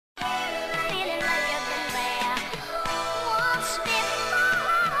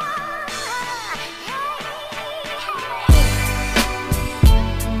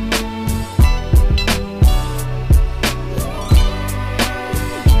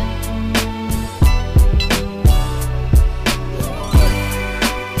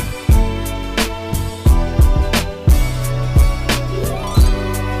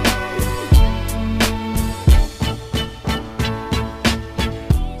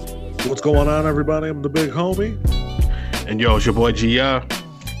What's going on, everybody? I'm the big homie. And yo, it's your boy GR.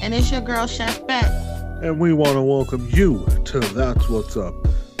 And it's your girl, Chef Beck. And we want to welcome you to That's What's Up.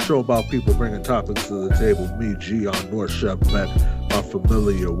 Show about people bringing topics to the table me, GR, nor Chef Beck are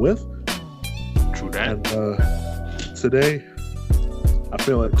familiar with. True that. And today, I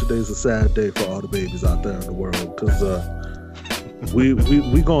feel like today's a sad day for all the babies out there in the world. Because we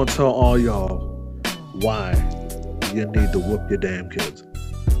going to tell all y'all why you need to whoop your damn kids.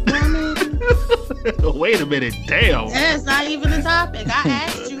 Wait a minute, damn. That's not even the topic. I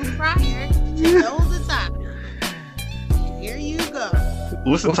asked you prior to know the topic. Here you go.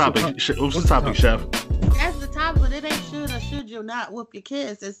 What's the topic? What's the topic, Chef? That's the topic, but it ain't should or should you not whoop your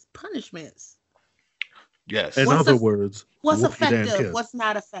kids. It's punishments. Yes. In other words, what's whoop your damn effective? kids. What's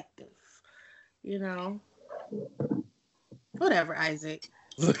not effective? You know? Whatever, Isaac.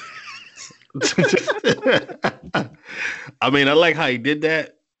 I mean, I like how he did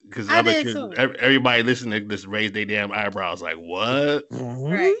that. Because I I bet did you too. everybody listening to this raise their damn eyebrows like, what? Mhm.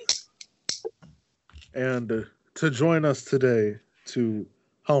 Right. And to join us today to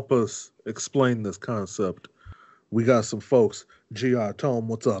help us explain this concept, we got some folks. GR, tell them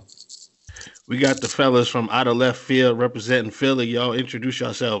what's up. We got the fellas from out of left field representing Philly. Y'all introduce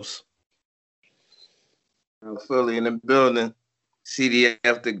yourselves. I'm fully in the building.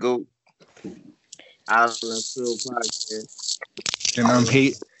 CDF the GOAT. Island Field Podcast. And I'm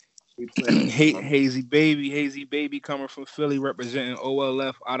Hazy Baby coming from Philly representing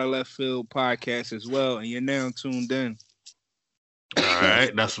OLF Out of Left Field Podcast as well. And you're now tuned in. All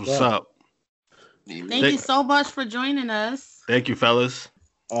right, that's what's up. Thank you so much for joining us. Thank you, fellas.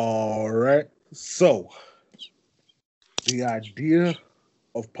 All right. So, the idea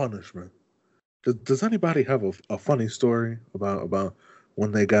of punishment. Does anybody have a funny story about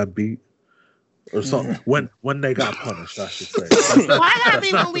when they got beat? Or something. When they got punished, I should say. Why gotta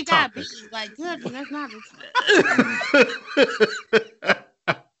be when we got beat? Like, good, that's not the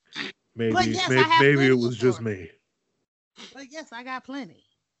topic. Maybe But yes, I have maybe it plenty was of just stories. me. But yes, I got plenty.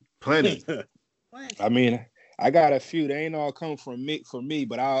 Plenty. I mean, I got a few. They ain't all come from me for me,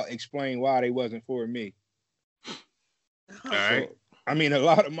 but I'll explain why they wasn't for me. All right. So, I mean, a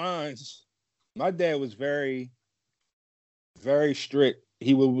lot of mine. My dad was very, very strict.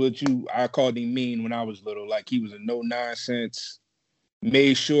 He was I called him mean when I was little. Like, he was a no nonsense,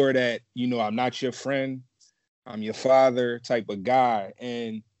 made sure that, I'm not your friend, I'm your father type of guy.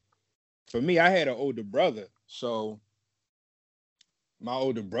 And for me, I had an older brother. So my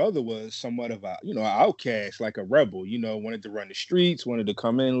older brother was somewhat of an outcast, like a rebel, wanted to run the streets, wanted to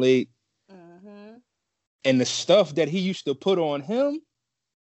come in late. Mm-hmm. And the stuff that he used to put on him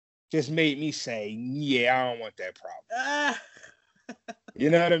just made me say, yeah, I don't want that problem. You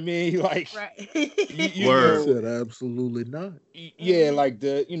know what I mean? Like, right. Word. I said absolutely not. Yeah, like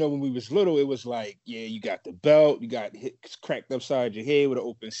when we was little, it was like, yeah, you got the belt, you got hit, cracked upside your head with an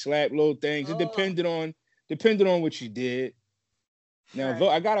open slap, little things. It depended on what you did. Now, Right. though,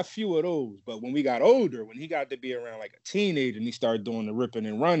 I got a few of those, but when we got older, when he got to be around like a teenager and he started doing the ripping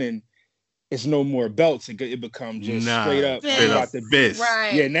and running, it's no more belts. It becomes just straight up the fist.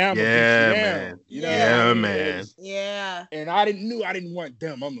 Right. Yeah, now I'm gonna beat you down. You know what I mean? Man. Yeah. And I didn't want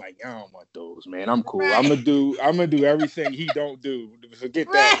them. I'm like, I don't want those, man. I'm cool. Right. I'm gonna do everything he don't do. Forget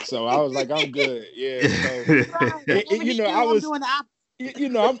that. So I was like, I'm good. Yeah. So, I was doing the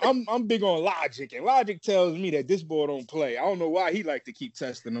opposite. I'm big on logic, and logic tells me that this boy don't play. I don't know why he like to keep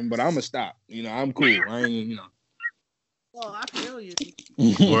testing them, but I'm gonna stop. I'm cool. I ain't. Well, I feel you.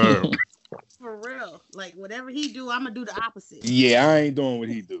 Word. For real. Like, whatever he do, I'm gonna do the opposite. Yeah, I ain't doing what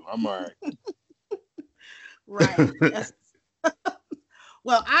he do. I'm all right. Right.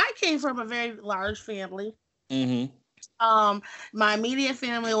 Well, I came from a very large family. Mm-hmm. My immediate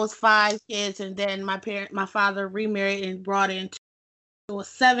family was 5 kids, and then my father remarried and brought in it was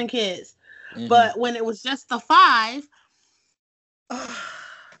 7 kids. Mm-hmm. But when it was just the 5,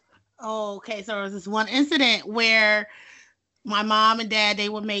 okay, so there was this one incident where my mom and dad, they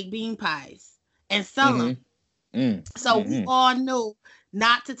would make bean pies and sell them. So we all knew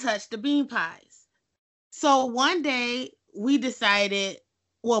not to touch the bean pies. So one day we decided,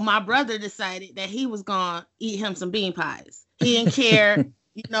 my brother decided that he was going to eat him some bean pies. He didn't care.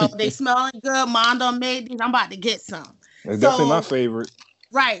 They smelling good. Mom done made these. I'm about to get some. That's definitely my favorite.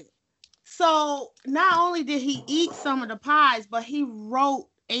 Right. So not only did he eat some of the pies, but he wrote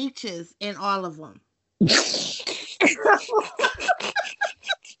H's in all of them.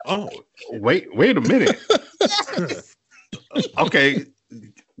 Oh, wait a minute. Okay,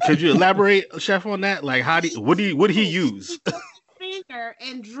 could you elaborate, Chef, on that? Like, what did he use? He took his finger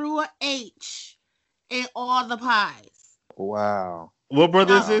and drew a H in all the pies. Wow. What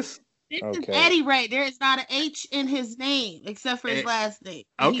brother is this? This is Eddie Ray. There is not an H in his name except for his last name.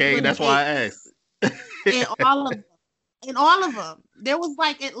 Okay, that's why I asked. In all of them. There was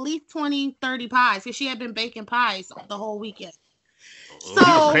like at least 20, 30 pies because she had been baking pies the whole weekend. So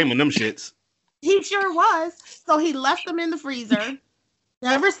he was claiming them shits. He sure was. So he left them in the freezer.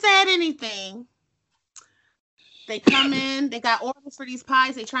 Never said anything. They come in. They got orders for these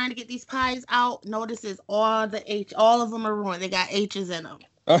pies. They trying to get these pies out. Notices all of them are ruined. They got H's in them.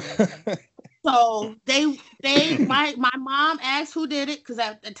 So my mom asked who did it because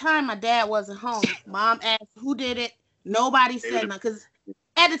at the time my dad wasn't home. Mom asked who did it. Nobody said nothing because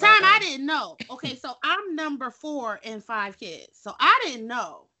at the time I didn't know. Okay, so I'm number 4 in 5 kids, so I didn't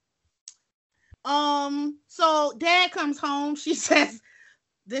know. So dad comes home. She says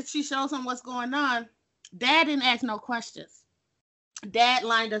that she shows him what's going on. Dad didn't ask no questions. Dad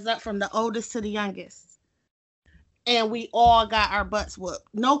lined us up from the oldest to the youngest. And we all got our butts whooped.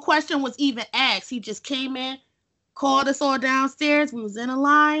 No question was even asked. He just came in, called us all downstairs. We was in a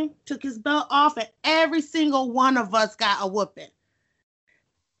line, took his belt off, and every single one of us got a whooping.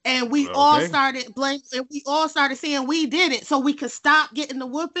 And we all started blaming, and we all started saying we did it so we could stop getting the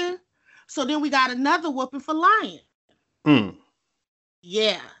whooping. So then we got another whooping for lying.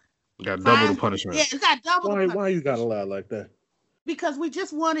 Yeah. Got double the punishment. Yeah, it got double the punishment. Why you got to lie like that? Because we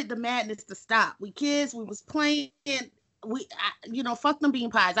just wanted the madness to stop. We kids, we was playing. Fuck them bean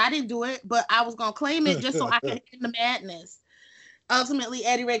pies. I didn't do it, but I was gonna claim it just so I could end the madness. Ultimately,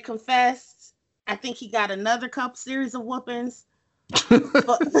 Eddie Ray confessed. I think he got another series of whoopings.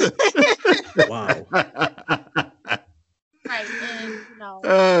 Wow. Right,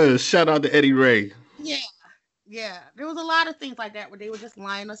 and shout out to Eddie Ray. Yeah. There was a lot of things like that where they were just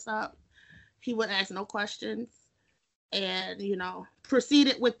lining us up. He wouldn't ask no questions. And,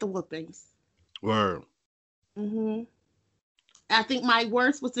 proceeded with the whoopings. Word. Mm-hmm. I think my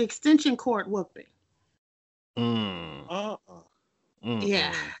worst was the extension cord whooping.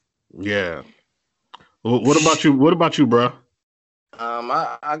 Yeah. Yeah. Well, what about you? What about you, bro?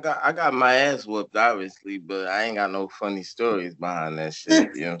 I got my ass whooped, obviously, but I ain't got no funny stories behind that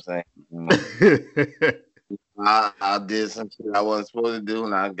shit. You know what I'm saying? I did some shit I wasn't supposed to do,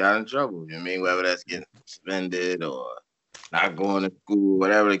 and I got in trouble. You know what I mean? Whether that's getting suspended or not going to school,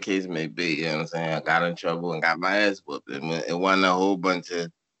 whatever the case may be. You know what I'm saying? I got in trouble and got my ass whooped. It wasn't a whole bunch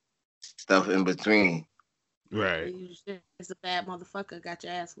of stuff in between. Right. You just a bad motherfucker, got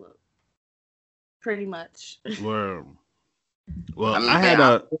your ass whooped. Pretty much. Well, I mean,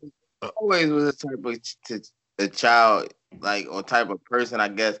 I always was a type of a child, like, or type of person, I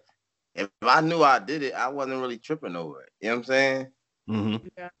guess. If I knew I did it, I wasn't really tripping over it. You know what I'm saying? Mm-hmm.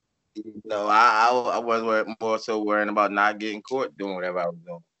 Yeah. I was more so worrying about not getting caught doing whatever I was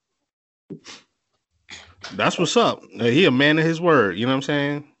doing. That's what's up. He a man of his word. You know what I'm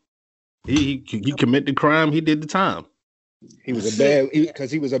saying? He committed the crime. He did the time. He was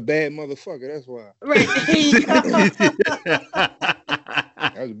because he was a bad motherfucker. That's why. Right.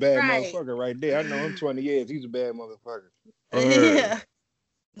 That was a bad motherfucker right there. I know him 20 years. He's a bad motherfucker. Yeah.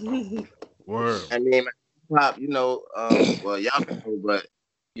 Word. I mean, Pop, well, y'all know, but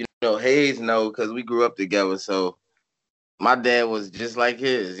Hayes know because we grew up together. So my dad was just like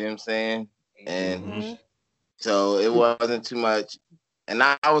his. You know what I'm saying? And so it wasn't too much. And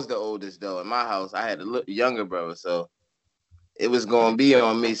I was the oldest though in my house. I had a younger brother, so it was gonna be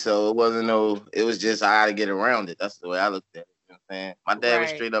on me. So it wasn't it was just I had to get around it. That's the way I looked at it. You know what I'm saying? My dad was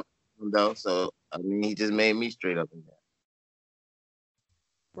straight up though, so I mean he just made me straight up in there.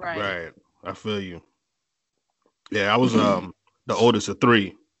 Right. I feel you. Yeah, I was the oldest of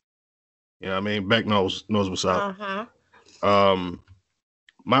 3. You know what I mean? Beck knows what's up.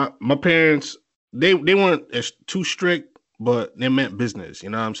 My parents, they weren't as too strict, but they meant business, you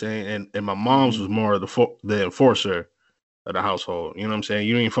know what I'm saying? And my mom's was more of the enforcer of the household. You know what I'm saying?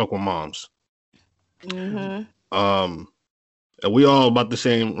 You ain't fuck with moms. Mm-hmm. And we all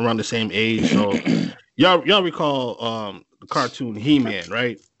around the same age. So y'all recall the cartoon He-Man,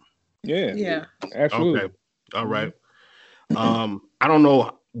 right? Yeah. Absolutely. Okay. All right. I don't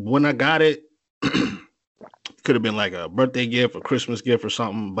know when I got it. Could have been like a birthday gift or Christmas gift or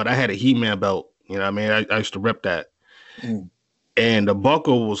something, but I had a He-Man belt. You know what I mean? I used to rep that. And the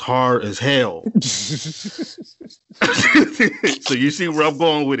buckle was hard as hell. So you see where I'm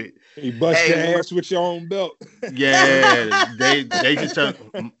going with it. You bust your ass with your own belt. Yeah, they just tell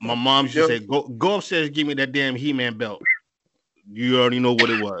my mom used to say, go upstairs and give me that damn He-Man belt. You already know what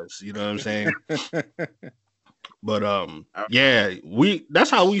it was. You know what I'm saying? But yeah, that's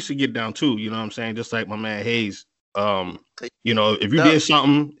how we used to get down too. You know what I'm saying? Just like my man Hayes. If you did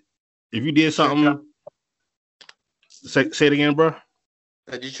something, say it again, bro.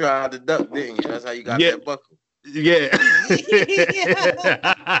 Cause you tried to duck, didn't you? That's how you got that buckle. Yeah.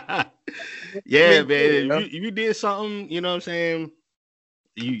 Yeah, man. If you did something, you know what I'm saying?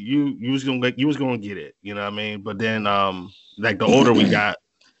 You was gonna get it, you know what I mean? But then like the older we got,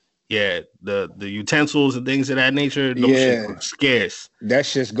 the utensils and things of that nature, those shit were scarce. That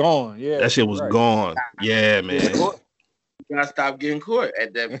shit's gone. Yeah. That shit was gone. Yeah, man. You gotta stop getting caught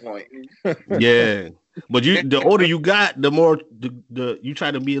at that point. Yeah. But the older you got, the more the you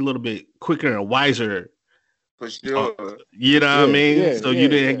try to be a little bit quicker and wiser. For sure. You know what I mean?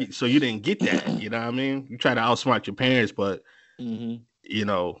 You didn't get that. You know what I mean? You try to outsmart your parents, but you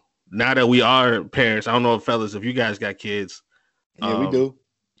know, now that we are parents, I don't know, fellas, if you guys got kids. Yeah, we do.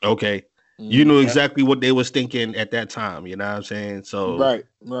 Okay. You knew exactly what they was thinking at that time, you know what I'm saying? So right.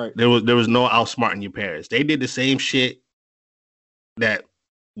 There was no outsmarting your parents. They did the same shit that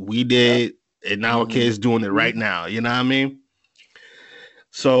we did, and now our kids doing it right now. You know what I mean?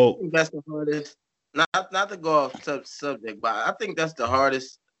 So that's the hardest. Not to go off subject, but I think that's the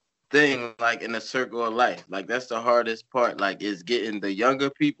hardest thing, like in the circle of life. Like that's the hardest part. Like is getting the younger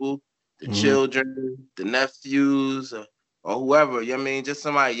people, the children, the nephews, or whoever. You know what I mean? Just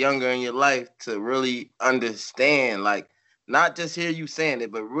somebody younger in your life to really understand. Like not just hear you saying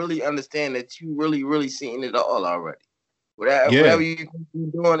it, but really understand that you really seen it all already. Whatever you've been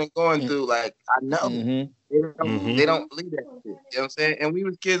doing and going through, like I know they don't believe that shit. You know what I'm saying? And we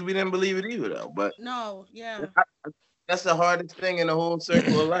was kids, we didn't believe it either though. But that's the hardest thing in the whole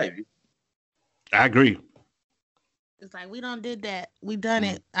circle of life. I agree. It's like we done did that. We done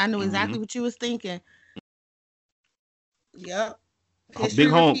it. I knew exactly what you was thinking. Yep. Big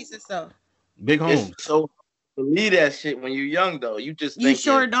home. Big home. It's so believe that shit when you're young though. You just think you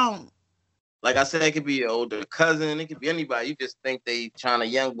sure don't. Like I said, it could be your older cousin, it could be anybody. You just think they trying to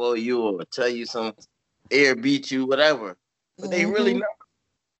young boy you or tell you some air beat you, whatever. But they really know.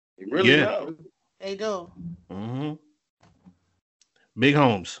 They really know. They do. Big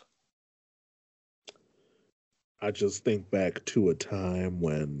homes. I just think back to a time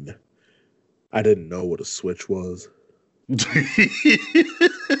when I didn't know what a switch was.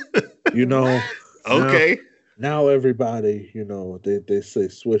 You know. Okay. Now everybody, you know, they say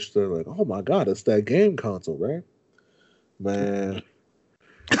Switch, they're like, oh my God, it's that game console, right? Man.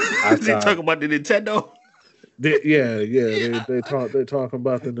 They talk about the Nintendo? They talking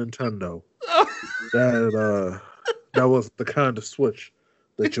about the Nintendo. That was the kind of Switch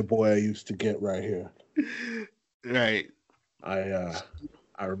that your boy used to get right here. Right. I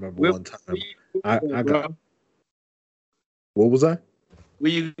remember one time I got. What was that?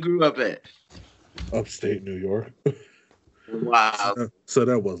 Where you grew up at? Upstate New York. Wow. So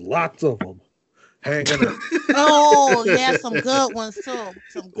there was lots of them hanging out. Oh, yeah, some good ones too.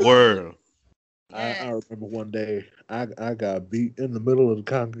 Some good Word. I remember one day I got beat in the middle of the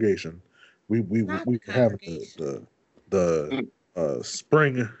congregation. We having the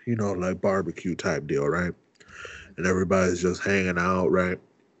spring, you know, like barbecue type deal, right? And everybody's just hanging out, right?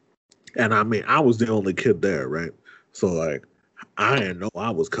 And I mean, I was the only kid there, right? So like, I didn't know I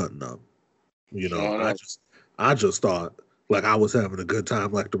was cutting up. You know, I just thought like I was having a good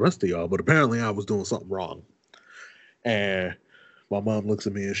time like the rest of y'all, but apparently I was doing something wrong. And my mom looks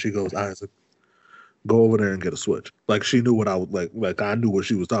at me and she goes, Isaac, go over there and get a Switch. Like she knew what I would like I knew what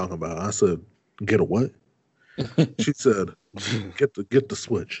she was talking about. I said, get a what? She said, get the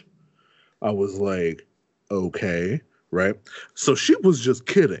Switch. I was like, okay, right? So she was just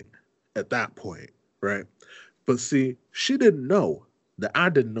kidding at that point, right? But see, she didn't know that I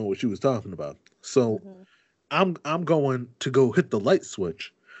didn't know what she was talking about. So I'm going to go hit the light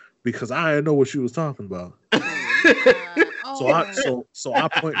switch because I didn't know what she was talking about. So I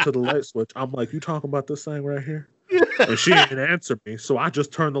point to the light switch. I'm like, you talking about this thing right here? And she didn't answer me. So I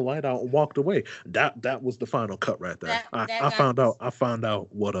just turned the light out and walked away. That was the final cut right there. I found out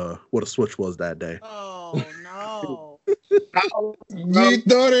what a switch was that day. Oh no. You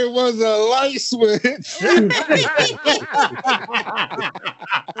thought it was a light switch.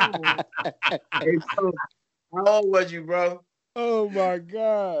 Hey, so, how old was you, bro? Oh my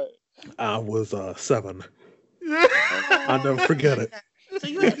God. I was 7. I'll never forget it. So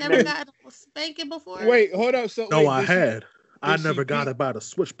you had never got a spanking before? Wait, hold up. So no, I had. I never got it by the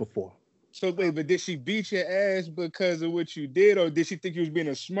switch before. So wait, but did she beat your ass because of what you did, or did she think you was being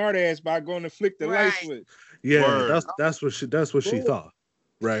a smart ass by going to flick the light switch? Yeah, Word. that's what she thought,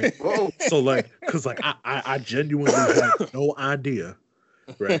 right? So like, cause like I genuinely had no idea,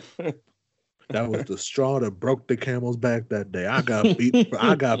 right? That was the straw that broke the camel's back that day. I got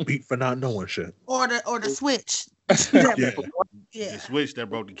beat for not knowing shit. Or the switch. Yeah. The switch that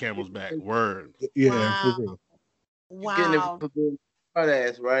broke the camel's back. Word. Yeah. Wow. Wow. smart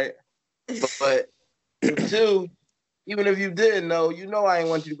ass, right? But two, even if you didn't know, I ain't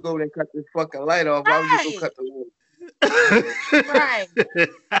want you to go and cut this fucking light off. Why would you go cut the light? Right.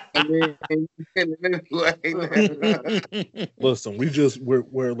 Listen,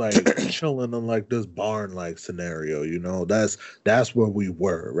 we're like chilling in like this barn like scenario, that's where we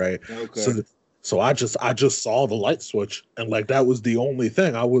were, right? Okay. So I just saw the light switch, and like that was the only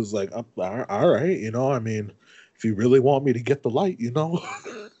thing. I was like, all right, I mean, if you really want me to get the light,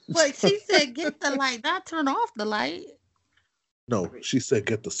 But she said get the light, not turn off the light. No, she said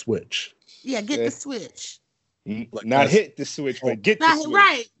get the switch. Yeah, get the switch. Like not hit the switch, but get the switch.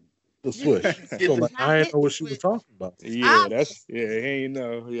 Right. The switch. So like, I didn't know what she was talking about. Yeah, ain't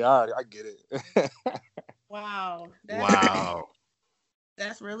know. Yeah, I get it. Wow. Wow.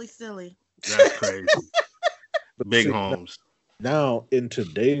 That's really silly. That's crazy. Big homes. Now in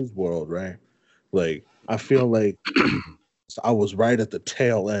today's world, right? Like I feel like I was right at the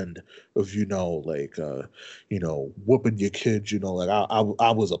tail end of whooping your kids. Like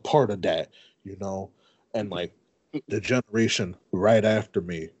I was a part of that. And like the generation right after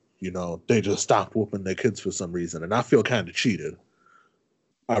me, they just stopped whooping their kids for some reason, and I feel kind of cheated.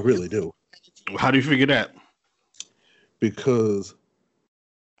 I really do. How do you figure that? Because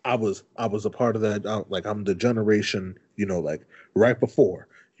I was a part of that. I'm the generation, like right before,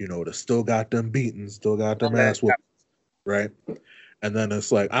 that still got them beaten, still got them ass whooping, right? And then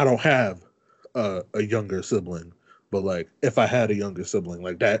it's like I don't have a younger sibling, but like if I had a younger sibling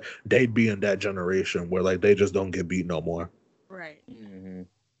like that, they'd be in that generation where like they just don't get beat no more. Right. Mm-hmm.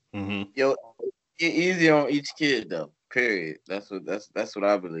 Mm-hmm. Yo, get easy on each kid though. Period. That's what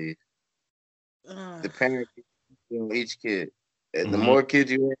I believe. The parent on each kid. And the more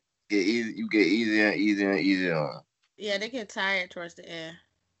kids you have, you get easier and easier and easier on. Yeah, they get tired towards the end.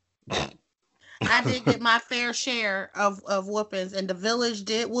 I did get my fair share of whoopings, and the village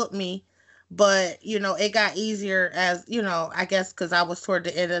did whoop me, but it got easier as I guess because I was toward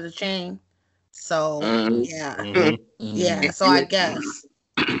the end of the chain. So yeah, yeah. So I guess.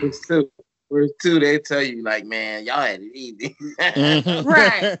 Whereas two, they tell you like, man, y'all had it easy.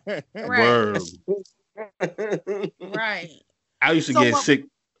 Right. Word. Right. I used to get sick.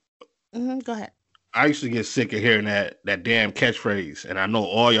 Go ahead. I used to get sick of hearing that damn catchphrase, and I know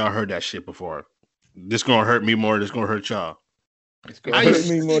all y'all heard that shit before. This gonna hurt me more. This gonna hurt y'all. It's gonna hurt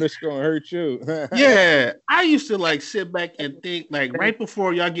me more. This gonna hurt you. Yeah, I used to like sit back and think like right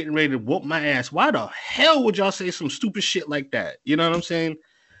before y'all getting ready to whoop my ass. Why the hell would y'all say some stupid shit like that? You know what I'm saying?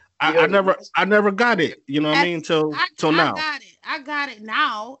 I never got it. You know what I mean? Till now. I got it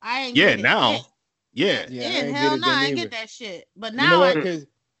now. I ain't. Yeah, now. Yeah. Hell no, I ain't get that shit. But now, you know what?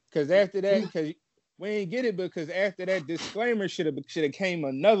 Because after that, because we ain't get it, because after that disclaimer should have came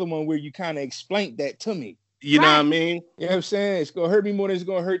another one where you kind of explained that to me. You know what I mean? You know what I'm saying? It's gonna hurt me more than it's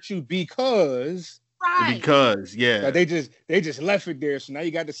gonna hurt you because. Right. Because like they just left it there, so now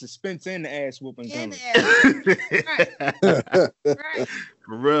you got the suspense and the ass whooping coming. Right.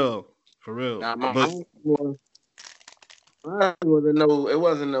 For real. It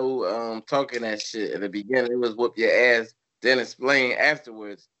wasn't no talking that shit at the beginning. It was whoop your ass, then explain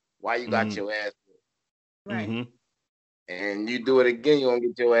afterwards why you got your ass whooped. Right. Mm-hmm. And you do it again, you gonna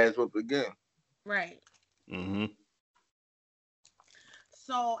get your ass whooped again. Right. Mm-hmm.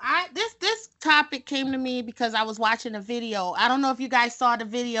 So this topic came to me because I was watching a video. I don't know if you guys saw the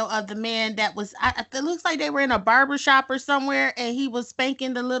video of the man that was. It looks like they were in a barber shop or somewhere, and he was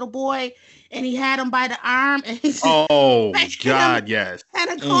spanking the little boy, and he had him by the arm, and he's God, yes,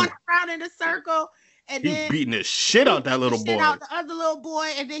 and going around in a circle, and he's then beating the shit out that little boy. Out the other little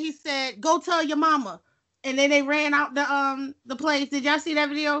boy, and then he said, "Go tell your mama," and then they ran out the place. Did y'all see that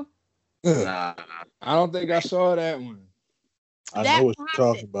video? Nah, I don't think I saw that one. I know what you're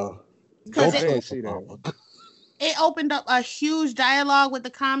talking about. It opened up a huge dialogue with the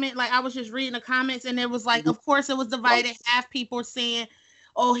comment. Like I was just reading the comments, and it was like, of course, it was divided. Half people saying,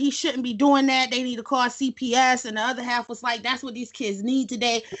 "Oh, he shouldn't be doing that. They need to call CPS," and the other half was like, "That's what these kids need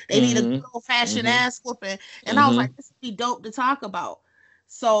today. They need a good old-fashioned ass whooping." And I was like, "This would be dope to talk about."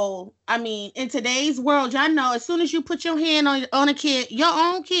 So, I mean, in today's world, y'all know, as soon as you put your hand on a kid, your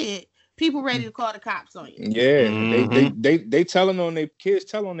own kid, people ready to call the cops on you. Yeah, they telling on their kids,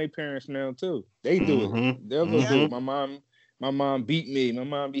 tell on their parents now too. They do it. They'll go do it. My mom beat me. My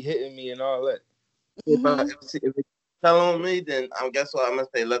mom be hitting me and all that. If they tell on me, then guess what? I'm gonna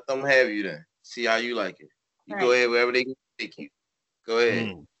say, let them have you then. See how you like it. You go ahead wherever they can take you. Go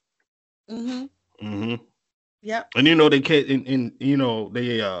ahead. Yep. And they kid and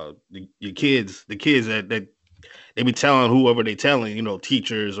the kids that they be telling whoever they telling,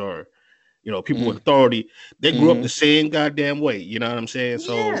 teachers or people with authority, they grew up the same goddamn way. You know what I'm saying?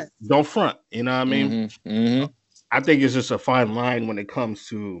 So don't front. You know what I mean? I think it's just a fine line when it comes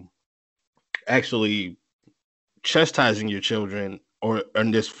to actually chastising your children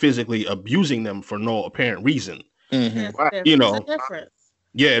and just physically abusing them for no apparent reason. There's a difference.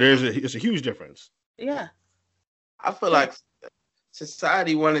 Yeah, it's a huge difference. Yeah. I feel like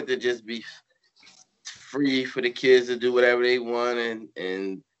society wanted to just be free for the kids to do whatever they want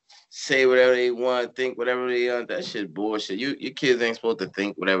and say whatever they want, think whatever they want. That shit bullshit. Your kids ain't supposed to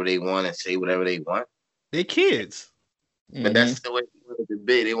think whatever they want and say whatever they want. They kids. But that's the way they want it to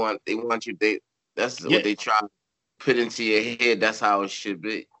be. They want you. That's what they try to put into your head. That's how it should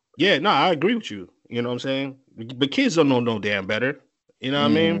be. Yeah, no, I agree with you. You know what I'm saying? But kids don't know no damn better. You know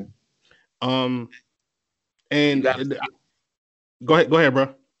what I mean? And go ahead,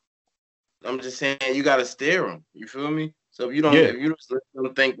 bro. I'm just saying you gotta steer them. You feel me? So if you just let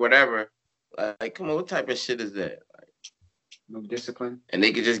them think whatever, like, come on, what type of shit is that? Like, no discipline. And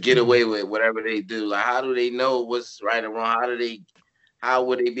they could just get away with whatever they do. Like, how do they know what's right or wrong? How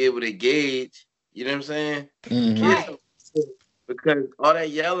would they be able to gauge? You know what I'm saying? Right. Because all that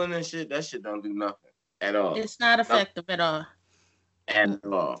yelling and shit, that shit don't do nothing at all. It's not effective at all. At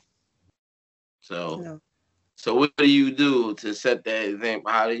all. So what do you do to set that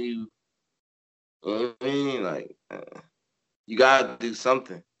example? How do you know what I mean? Like, you gotta do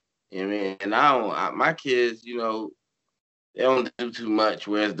something. You know what I mean? And my kids, they don't do too much,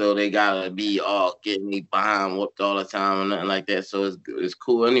 whereas though they gotta be all getting me behind whooped all the time and nothing like that. So it's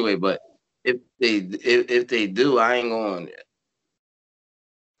cool anyway. But if they do, I ain't going to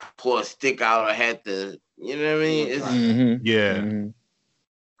pull a stick out or have to, you know what I mean?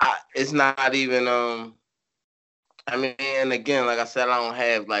 It's not even I mean, and again, like I said, I don't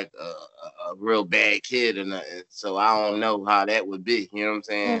have like a real bad kid or nothing, so I don't know how that would be. You know what I'm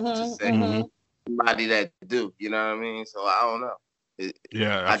saying? To say somebody that do, you know what I mean? So I don't know.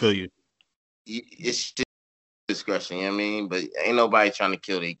 I feel you. It's just discretion, you know what I mean? But ain't nobody trying to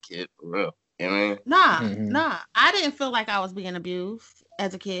kill their kid for real. You know what I mean? Nah. I didn't feel like I was being abused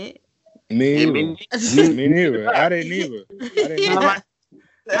as a kid. Me neither. I didn't either.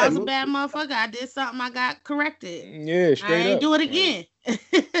 I was a bad motherfucker. I did something, I got corrected. Yeah, straight up. I ain't do it again.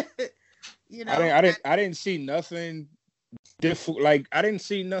 I didn't see nothing different. Like, I didn't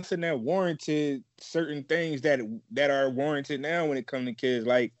see nothing that warranted certain things that are warranted now when it comes to kids.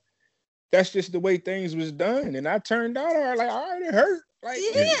 Like, that's just the way things was done, and I turned out all right. It hurt. Like,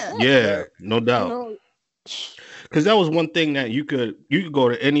 no doubt. Because that was one thing that you could go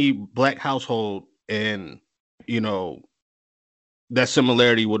to any black household and that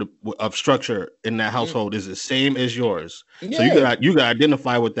similarity of structure in that household is the same as yours. Yeah. So you got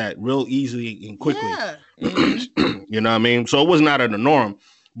identify with that real easily and quickly. Yeah. You know what I mean? So it was not the norm.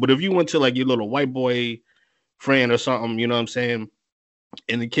 But if you went to like your little white boy friend or something, you know what I'm saying?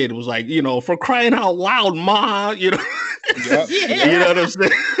 And the kid was like, for crying out loud, ma, You know what I'm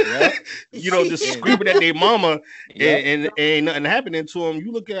saying? Yep. Just screaming at their mama and ain't nothing happening to them.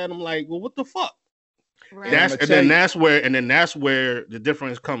 You look at them like, well, what the fuck? Right. That's where the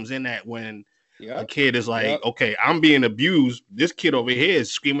difference comes in at when a kid is like, okay, I'm being abused. This kid over here is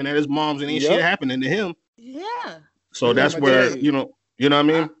screaming at his mom's and ain't shit happening to him. Yeah. So that's where you know what I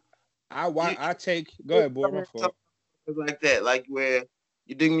mean. I take go ahead, boy. Like that, like where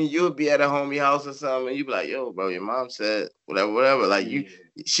you think you would be at a homie house or something, and you be like, yo, bro, your mom said whatever. Like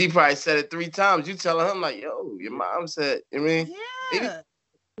she probably said it 3 times. You telling him like, yo, your mom said. I mean,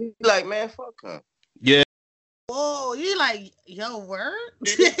 he like, man, fuck her. Yeah. Oh, you like, yo, word?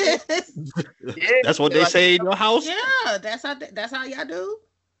 That's what they say in your house? Yeah, that's how y'all do.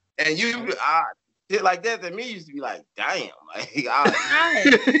 And shit like that to me used to be like, damn. Like, I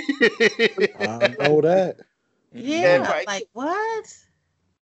know that. Yeah, like what?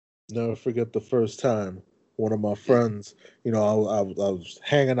 Never forget the first time one of my friends, I was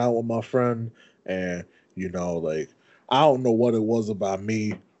hanging out with my friend and, like, I don't know what it was about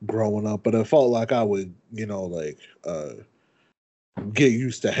me growing up, but it felt like I would, get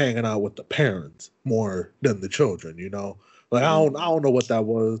used to hanging out with the parents more than the children, Like, I don't know what that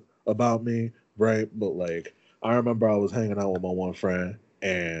was about me, right? But, like, I remember I was hanging out with my one friend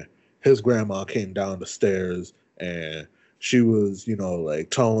and his grandma came down the stairs and she was, like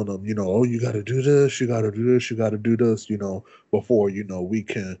telling him, oh, you got to do this, you got to do this, you got to do this, before, we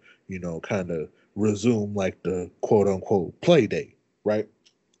can, kind of resume like the quote unquote play date, right?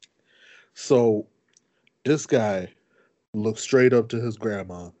 So this guy looked straight up to his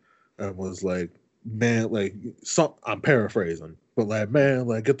grandma and was like, man, like, I'm paraphrasing, but like, man,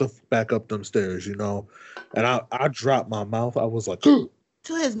 like, get the back up them stairs, And I dropped my mouth. I was like, to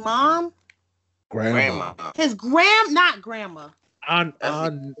his mom? Grandma. His not grandma.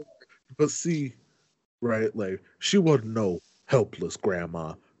 But see, right, like she wasn't no helpless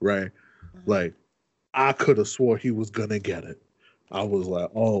grandma, right? Like I could have swore he was gonna get it. I was like,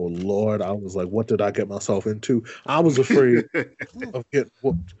 oh Lord, I was like, what did I get myself into? I was afraid of getting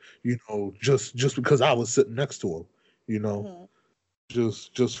whooped, just because I was sitting next to him,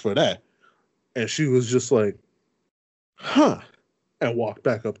 just for that. And she was just like, huh, and walked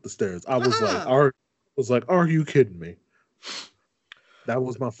back up the stairs. I was like, are you kidding me? That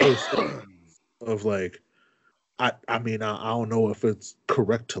was my first of like, I mean, I don't know if it's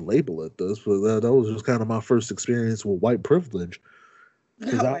correct to label it this, but that was just kind of my first experience with white privilege.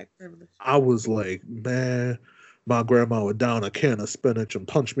 Because I was like, man, my grandma would down a can of spinach and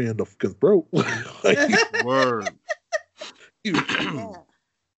punch me in the fucking throat. Word.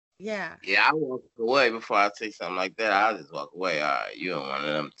 Yeah. Yeah, I walk away before I say something like that. I just walk away. All right, you don't want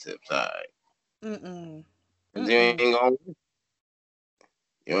them tips. All right. You ain't gonna win.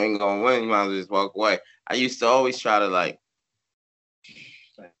 You ain't gonna win. You might as well just walk away. I used to always try to like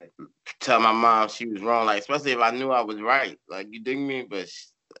tell my mom she was wrong, like especially if I knew I was right. Like you dig me, but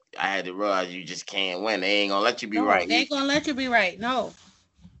I had to realize you just can't win. They ain't gonna let you be right. They ain't gonna let you be right. No.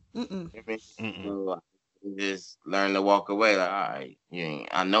 So I just learn to walk away. Like, all right,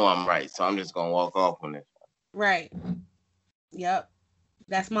 I know I'm right, so I'm just gonna walk off on this. Right. Yep.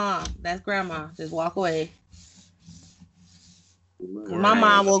 That's mom. That's grandma. Just walk away. My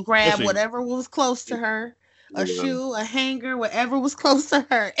mom will grab whatever was close to her. A shoe, a hanger, whatever was close to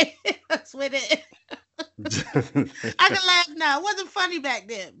her. That's with it. I can laugh now. It wasn't funny back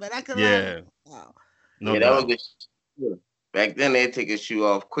then, but I could laugh now. No, that was good. Back then, they'd take a shoe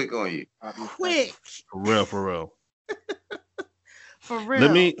off quick on you. Quick. For real. For real.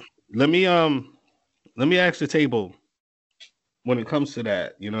 Let me ask the table when it comes to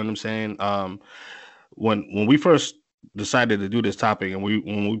that. You know what I'm saying? When we first decided to do this topic and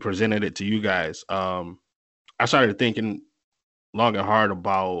when we presented it to you guys, I started thinking long and hard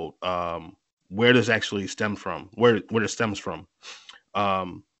about where this actually stems from, where it stems from,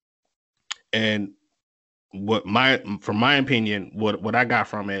 and from my opinion, what I got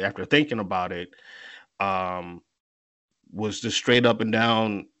from it after thinking about it, was just straight up and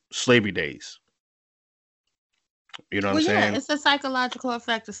down slavery days. You know what I'm saying? It's a psychological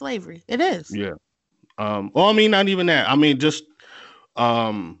effect of slavery. It is. Yeah. Well, I mean, not even that. I mean, just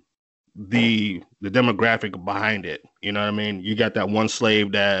the demographic behind it. You know what I mean? You got that one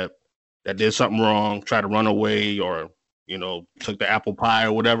slave that did something wrong, tried to run away, or took the apple pie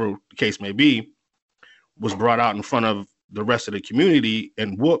or whatever the case may be, was brought out in front of the rest of the community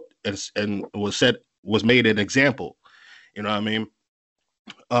and whooped and was made an example. You know what I mean?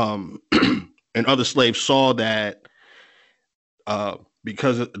 And other slaves saw that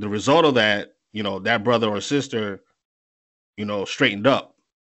because of the result of that, that brother or sister, straightened up.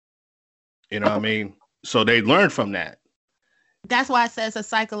 You know what I mean? So they learned from that. That's why it says a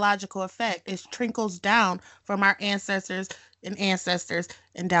psychological effect. It trickles down from our ancestors and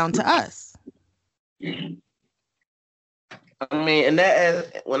down to us. I mean, and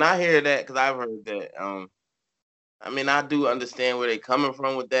that when I hear that, because I've heard that, I mean, I do understand where they're coming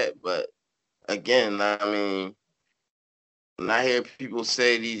from with that, but again, I mean, when I hear people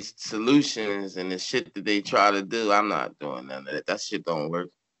say these solutions and the shit that they try to do, I'm not doing none of that. That shit don't work.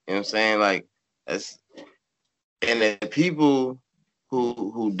 You know what I'm saying? Like, that's, and the people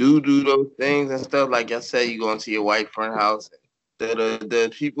who do those things and stuff, like I said, you go into your white friend house,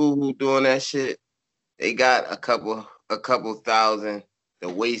 the people who doing that shit, they got a couple thousand to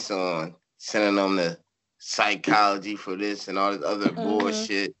waste on sending them to psychology for this and all this other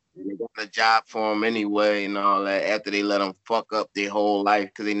bullshit. They got a job for them anyway and all that after they let them fuck up their whole life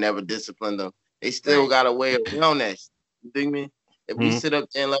because they never disciplined them. They still got a way around that shit. You dig me? If we sit up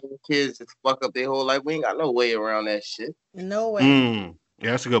there and let the kids just fuck up their whole life, we ain't got no way around that shit. No way.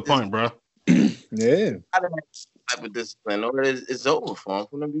 Yeah, that's a good point, bro. Yeah. Type of discipline, or it's over for them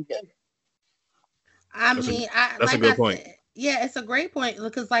from the beginning. That's a good point. Yeah, it's a great point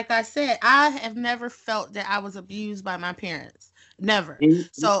because, like I said, I have never felt that I was abused by my parents. Never.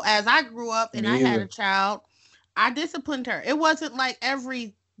 So as I grew up and I had a child, I disciplined her. It wasn't like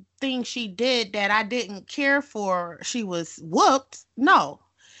everything she did that I didn't care for, she was whooped. No.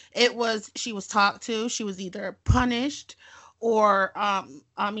 It was, she was talked to. She was either punished or,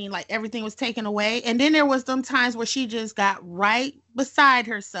 like everything was taken away. And then there was some times where she just got right beside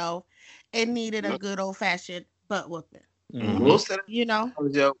herself and needed a good old fashioned butt whooping. Most of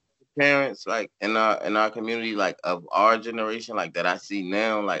the parents, like in our community, like of our generation, like that I see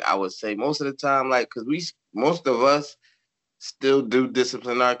now, like I would say most of the time, like because most of us still do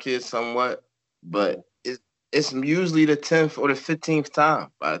discipline our kids somewhat, but it's usually the 10th or the 15th time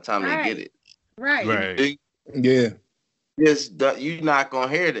by the time they get it. Right. Yeah. You're not gonna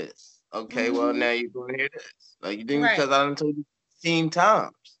hear this. Okay, well now you're gonna hear this. Like you think because I done told you 15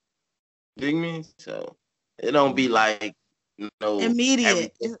 times. You think me? So it don't be like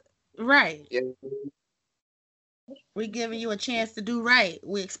immediate. Right. Yeah. We're giving you a chance to do right.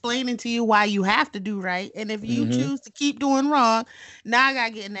 We're explaining to you why you have to do right. And if you choose to keep doing wrong, now I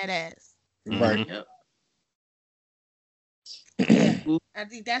gotta get in that ass. Right. Yep. I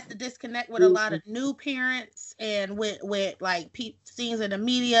think that's the disconnect with a lot of new parents and with like scenes in the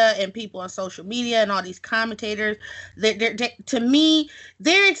media and people on social media and all these commentators. To me,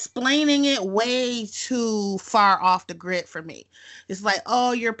 they're explaining it way too far off the grid for me. It's like,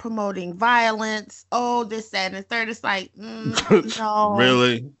 oh, you're promoting violence. Oh, this, that, and the third. It's like, no.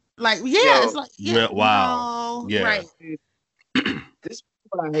 Really? Like, yeah, it's like, yeah, wow. No, yeah. Right. This is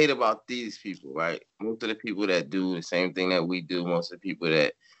what I hate about these people, right? Most of the people that do the same thing that we do, most of the people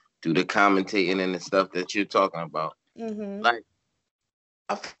that do the commentating and the stuff that you're talking about. Like,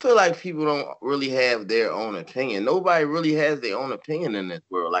 I feel like people don't really have their own opinion. Nobody really has their own opinion in this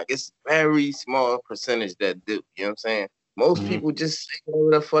world. Like, it's very small percentage that do. You know what I'm saying? Most people just say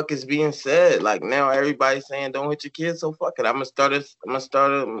whatever the fuck is being said. Like, now everybody's saying don't hit your kids, so fuck it. I'm gonna start a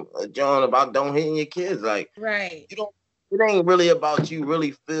joint about don't hitting your kids. Like, right. It ain't really about you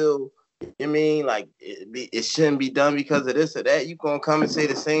really feel, you mean, like it shouldn't be done because of this or that. You gonna come and say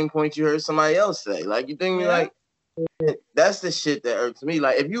the same point you heard somebody else say. Like, you think me? Like, that's the shit that irks me.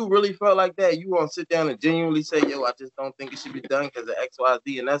 Like, if you really felt like that, you gonna sit down and genuinely say, yo, I just don't think it should be done because of X, Y,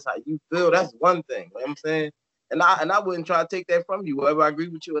 Z, and that's how you feel. That's one thing. You know what I'm saying? And I wouldn't try to take that from you, whether I agree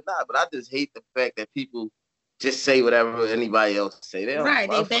with you or not. But I just hate the fact that people just say whatever anybody else say. They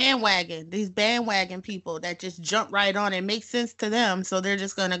bandwagon. These bandwagon people that just jump right on it. Makes sense to them, so they're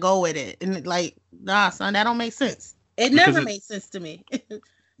just gonna go with it. And like, nah, son, that don't make sense. It never made sense to me.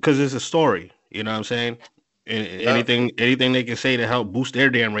 Because it's a story. You know what I'm saying? Anything they can say to help boost their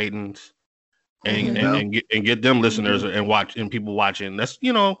damn ratings and get them listeners and people watching. That's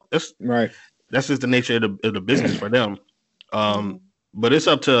that's right. That's just the nature of the business for them. But it's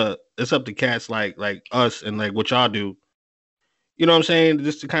up to cats like us and like what y'all do. You know what I'm saying?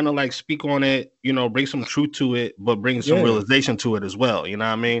 Just to kind of like speak on it, bring some truth to it, but bring some realization to it as well. You know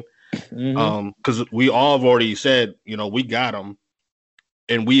what I mean? Because we all have already said, we got them,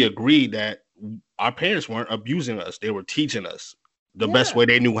 and we agreed that our parents weren't abusing us; they were teaching us the best way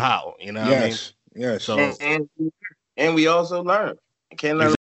they knew how. You know what I mean? Yes. So and we also learned. Can't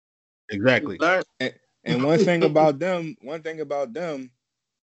learn. Exactly. And one thing about them, what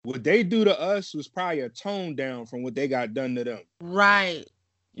they do to us was probably a tone down from what they got done to them. Right.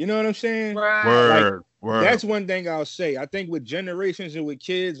 You know what I'm saying? Right. Word. That's one thing I'll say. I think with generations and with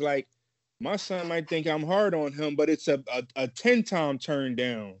kids, like my son might think I'm hard on him, but it's a 10-time turn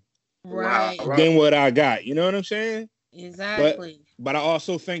down. Right. Than what I got. You know what I'm saying? Exactly. But I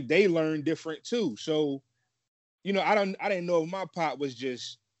also think they learn different too. So, I didn't know if my pop was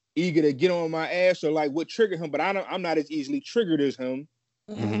just eager to get on my ass or like what triggered him, but I'm not as easily triggered as him.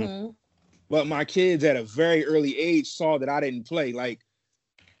 But my kids at a very early age saw that I didn't play. Like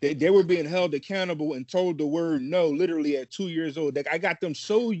they were being held accountable and told the word no literally at 2 years old. Like I got them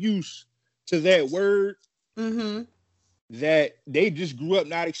so used to that word that they just grew up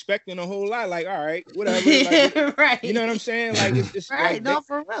not expecting a whole lot. Like, all right, whatever. Like, right. You know what I'm saying? Like it's right. Like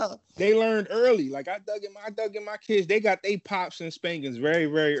for real. They learned early. Like I dug in my kids. They got they pops and spankings very,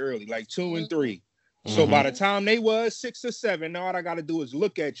 very early, like 2 and 3. So by the time they was 6 or 7, now all I got to do is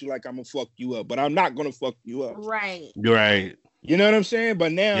look at you like I'm gonna fuck you up, but I'm not gonna fuck you up. Right. Right. You know what I'm saying?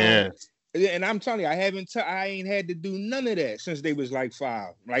 But now, and I'm telling you, I ain't had to do none of that since they was like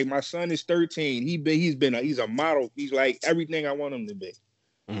 5. Like my son is 13. He's a model. He's like everything I want him to be.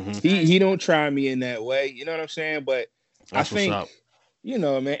 He don't try me in that way. You know what I'm saying? But that's I think, what's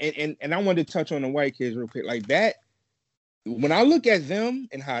up. Man, and I wanted to touch on the white kids real quick. Like that, when I look at them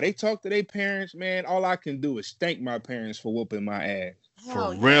and how they talk to their parents, man, all I can do is thank my parents for whooping my ass.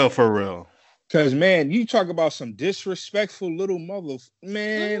 For real. Cause man, you talk about some disrespectful little mother.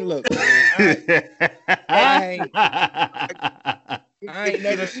 Man, look, man, I ain't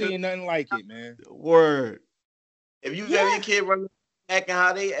never seen nothing like it, man. Word. If you have your kid running acting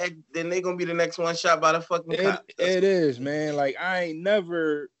how they act, then they gonna be the next one shot by the fucking cop. It is, man. Like I ain't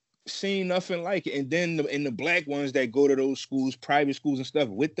never seen nothing like it. And then in the black ones that go to those schools, private schools and stuff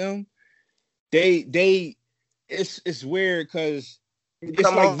with them, it's weird because it's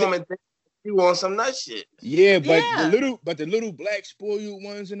like You want some nut shit. Yeah, but the little black spoiled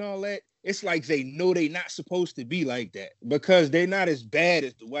ones and all that, it's like they know they not supposed to be like that because they're not as bad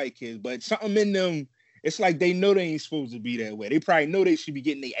as the white kids. But something in them, it's like they know they ain't supposed to be that way. They probably know they should be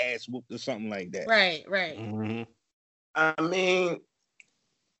getting their ass whooped or something like that. Right. Mm-hmm. I mean,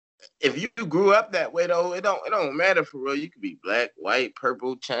 if you grew up that way though, it don't matter for real. You could be black, white,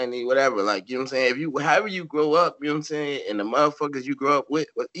 purple, Chinese, whatever. Like, you know what I'm saying? If you however you grow up, you know what I'm saying, and the motherfuckers you grow up with,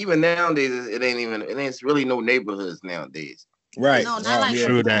 even nowadays it ain't really no neighborhoods nowadays. Right. No, not like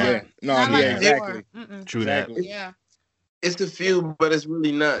true that. Yeah. No, not like exactly. True exactly. that. Yeah. It's the few, but it's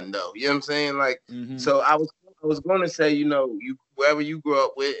really nothing though. You know what I'm saying? Like, so I was going to say, you know, you wherever you grow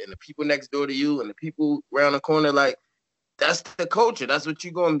up with, and the people next door to you, and the people around the corner, like, that's the culture. That's what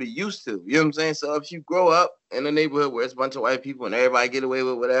you're going to be used to. You know what I'm saying? So if you grow up in a neighborhood where it's a bunch of white people and everybody get away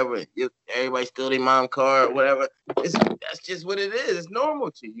with whatever, and everybody steal their mom's car or whatever, that's just what it is. It's normal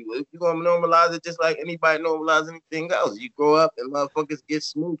to you. You're going to normalize it just like anybody normalize anything else. You grow up and motherfuckers get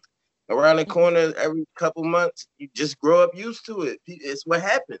smoothed around the corner every couple months. You just grow up used to it. It's what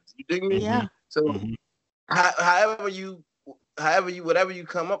happens. You dig me? Yeah. So however you whatever you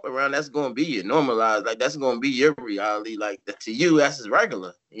come up around, that's gonna be your normalized. Like, that's gonna be your reality. Like, to you, that's just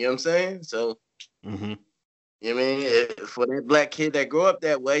regular. You know what I'm saying? So, you know what I mean? For that black kid that grew up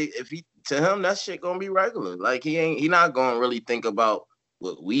that way, to him, that shit gonna be regular. Like, he not gonna really think about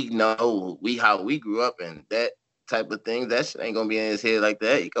what we know, how we grew up, and that type of thing. That shit ain't gonna be in his head like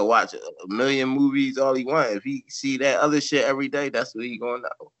that. He can watch a million movies all he want. If he see that other shit every day, that's what he gonna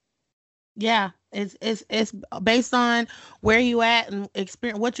know. Yeah, it's based on where you at and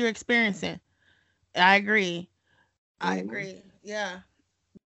what you're experiencing. I agree. Yeah,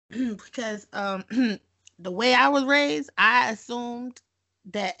 because the way I was raised, I assumed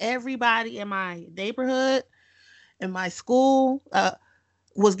that everybody in my neighborhood, in my school,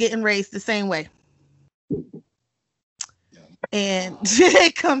 was getting raised the same way. And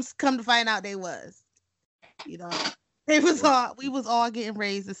come to find out they was, you know. We was all getting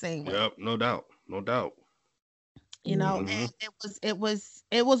raised the same way. Yep, no doubt. You know, and it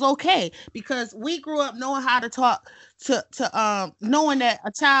was okay because we grew up knowing how to talk to knowing that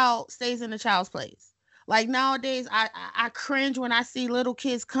a child stays in a child's place. Like, nowadays, I cringe when I see little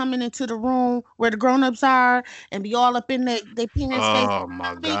kids coming into the room where the grown-ups are and be all up in their parents' face. Oh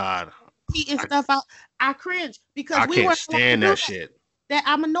my God. Eating stuff out. I cringe because I can't stand that shit. That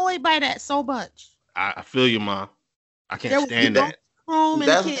I'm annoyed by that so much. I feel you, Ma. I can't stand that. Room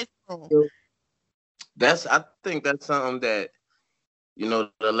and kids room. I think that's something that, you know,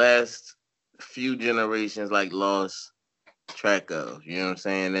 the last few generations like lost track of. You know what I'm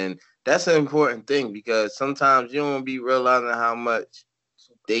saying? And that's an important thing because sometimes you don't be realizing how much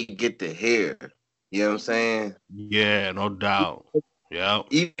they get to hear. You know what I'm saying? Yeah, no doubt. Yeah.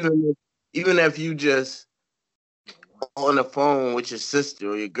 Even if you just on the phone with your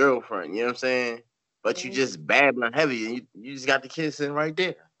sister or your girlfriend, you know what I'm saying? But you just babbling heavy and you just got the kids sitting right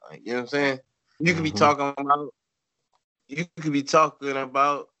there. Like, you know what I'm saying? You could be talking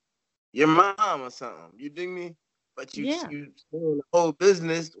about your mom or something. You dig me? But you doing the whole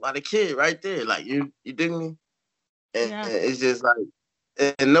business while the kid right there. Like, you dig me? And it's just like,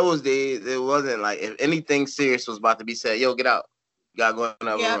 in those days, it wasn't like if anything serious was about to be said, yo, get out. You gotta go in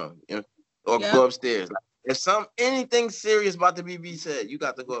another room. You know? Or go upstairs. Like, if anything serious about to be said, you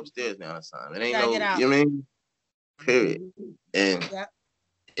got to go upstairs now. This time. It ain't no, you know what I mean? Period. And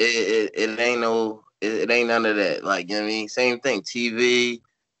it ain't none of that. Like, you know what I mean? Same thing. TV,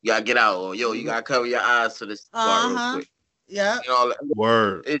 you gotta get out. Or yo, you gotta cover your eyes to this part real quick. Yeah. You know,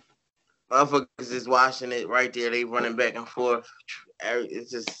 Word. Motherfuckers is watching it right there. They running back and forth.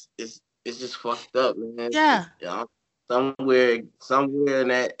 It's just fucked up, man. Yeah. Somewhere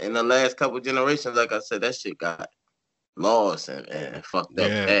in the last couple of generations, like I said, that shit got lost and fucked up.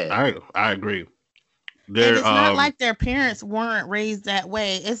 Yeah, I agree. And it's not like their parents weren't raised that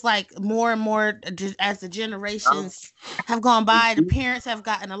way. It's like more and more as the generations have gone by, the parents have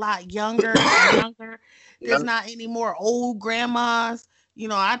gotten a lot younger and younger. There's not any more old grandmas. You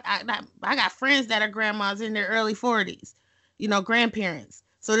know, I got friends that are grandmas in their early 40s. You know, grandparents.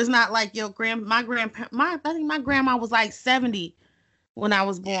 So it's not like I think my grandma was like 70 when I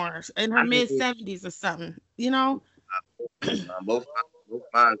was born, in her mid 70s or something. You know. Both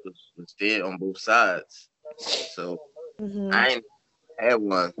mine was dead on both sides, so I ain't had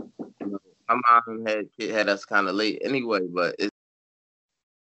one. You know, my mom had us kind of late anyway, but it's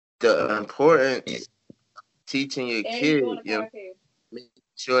the importance teaching your kids. You know, make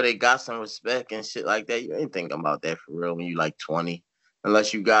sure they got some respect and shit like that. You ain't thinking about that for real when you like 20,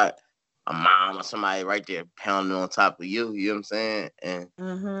 unless you got a mom or somebody right there pounding on top of you. You know what I'm saying? And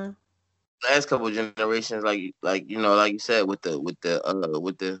last couple of generations, like you know, like you said, with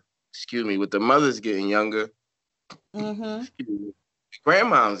the mothers getting younger,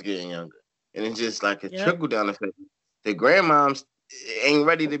 grandmoms getting younger, and it's just like a trickle down effect. The grandmoms ain't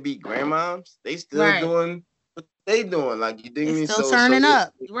ready to be grandmoms. They still doing what they doing. Like, you dig me? Still turning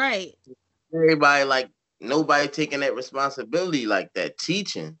up, right? Everybody, like, nobody taking that responsibility like that,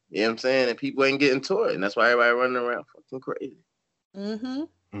 teaching. You know what I'm saying? And people ain't getting to it, and that's why everybody running around fucking crazy.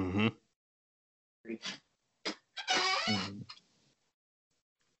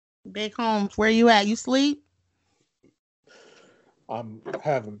 Big Holmes, where you at? You sleep? I'm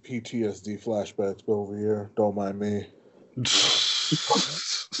having PTSD flashbacks over here. Don't mind me.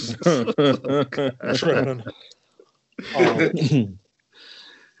 Tripping.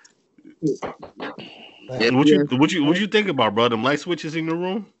 What you think about, bro? Them light switches in the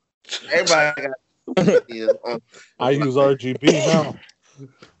room? Everybody got. I use RGB now.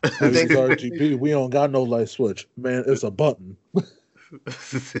 I use RGB. We don't got no light switch, man. It's a button.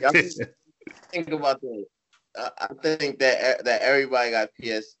 Think about that. I think that everybody got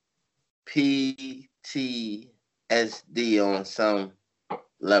PTSD on some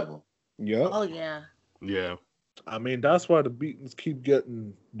level. Yeah. Oh yeah. Yeah. I mean, that's why the beatings keep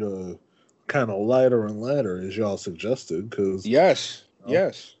getting the kind of lighter and lighter, as y'all suggested. Because yes,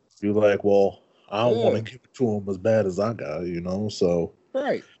 you're like, well, I don't want to give it to them as bad as I got, you know. So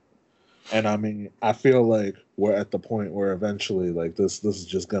right. And I mean, I feel like we're at the point where eventually, like this is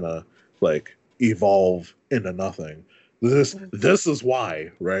just gonna like evolve into nothing. This is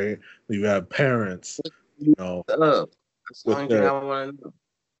why, right? You have parents, you know,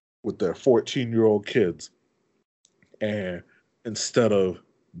 with their 14-year-old kids, and instead of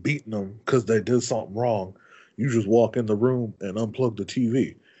beating them because they did something wrong, you just walk in the room and unplug the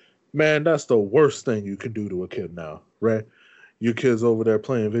TV. Man, that's the worst thing you can do to a kid now, right? Your kids over there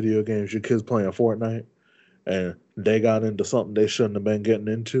playing video games, your kids playing Fortnite, and they got into something they shouldn't have been getting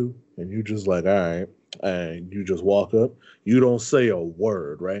into, and you just like, all right, and you just walk up. You don't say a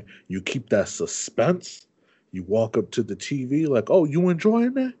word, right? You keep that suspense. You walk up to the TV like, oh, you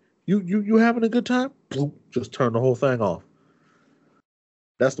enjoying that? You having a good time? Bloop, just turn the whole thing off.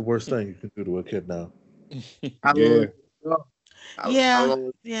 That's the worst thing you can do to a kid now.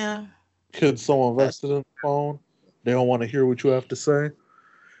 Yeah. Kids so invested in the phone, they don't want to hear what you have to say,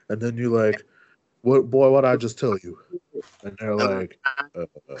 and then you're like, what I just tell you? And they're like,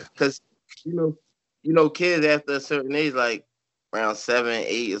 because you know, kids after a certain age, like around 7,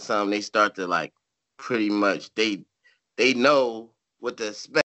 8 or something, they start to like pretty much they know what to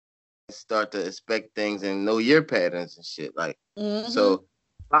expect, start to expect things and know your patterns and shit. Like, so if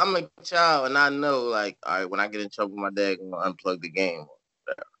I'm a child and I know, like, all right, when I get in trouble, my dad gonna unplug the game.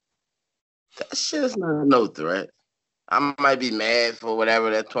 That shit's not no threat. I might be mad for whatever,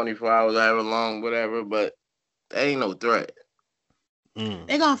 that 24 hours, however long, whatever, but that ain't no threat.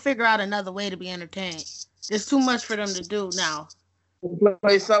 They're gonna figure out another way to be entertained. There's too much for them to do now.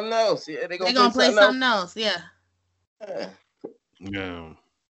 Play something else. Yeah, they're gonna play something else. Yeah.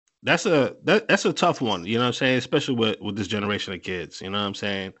 That's a tough one, you know what I'm saying? Especially with this generation of kids, you know what I'm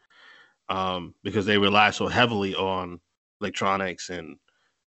saying? Because they rely so heavily on electronics and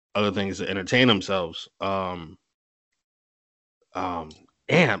other things to entertain themselves.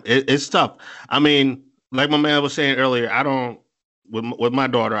 It's tough. I mean, like my man was saying earlier, I don't with my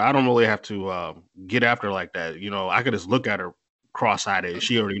daughter, I don't really have to get after her like that. You know, I could just look at her cross-eyed and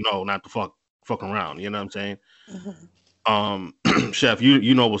she already know not to fuck around. You know what I'm saying? Chef,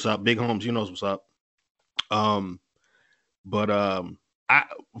 you know what's up. Big Holmes, you know what's up. But I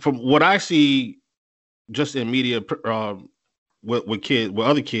from what I see, just in media, with kids, with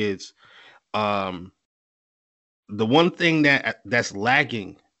other kids, the one thing that's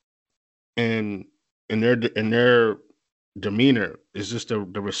lacking in their demeanor is just the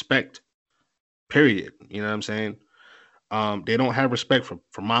respect. Period. You know what I'm saying? They don't have respect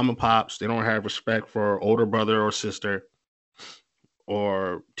for mom and pops. They don't have respect for older brother or sister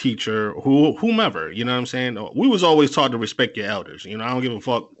or teacher, whomever. You know what I'm saying? We was always taught to respect your elders. You know, I don't give a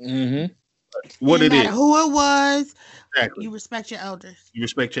fuck what it is. Who it was. Exactly. You respect your elders. You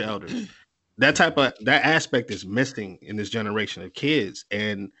respect your elders. That aspect is missing in this generation of kids.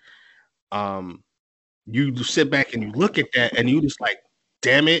 And you sit back and you look at that and you just like,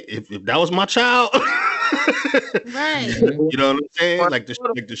 damn it, if that was my child. Right. You know what I'm saying? Like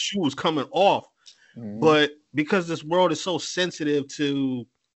the shoe was coming off. But because this world is so sensitive to,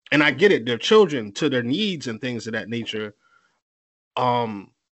 and I get it, their children, to their needs and things of that nature.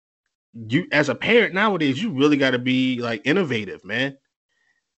 You as a parent nowadays, you really got to be like innovative, man.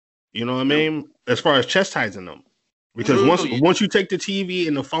 You know what I mean? As far as chastising them, Because once you take the TV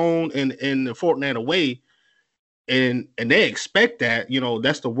and the phone and the Fortnite away, and they expect that,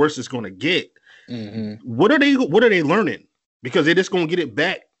 that's the worst it's going to get. Mm-hmm. What are they learning? Because they're just going to get it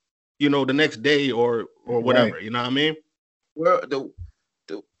back, the next day or whatever. Right. You know what I mean? Well,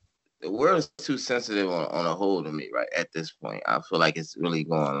 the world is too sensitive on a whole to me, right? At this point, I feel like it's really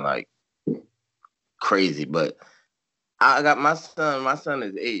going like crazy. But I got my son. My son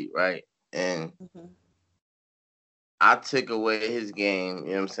is 8, right? And I took away his game. You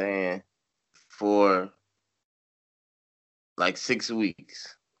know what I'm saying? For like 6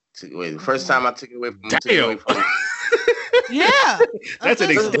 weeks. The first time I took it away from him. Took it away from him. Yeah, that's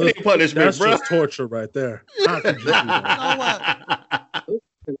an extended punishment, that's bro. Just torture right there. It's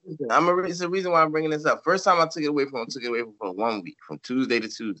the reason why I'm bringing this up. First time I took it away from him, took it away for 1 week, from Tuesday to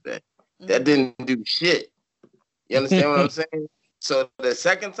Tuesday. That didn't do shit. You understand what I'm saying? So the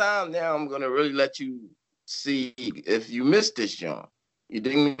second time, now I'm gonna really let you see if you missed this, John. You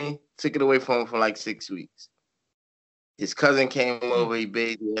dig me? Took it away from him for like 6 weeks. His cousin came over, he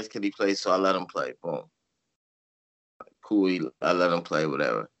begged me, could he play? So I let him play. Boom. Cool, I let him play,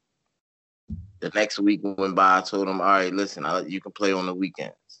 whatever. The next week went by, I told him, all right, listen, you can play on the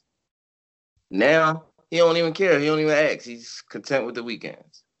weekends. Now, he don't even care. He don't even ask. He's content with the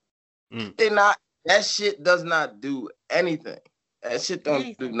weekends. That shit does not do anything. That shit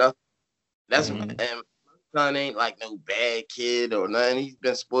don't do nothing. And my son ain't like no bad kid or nothing. He's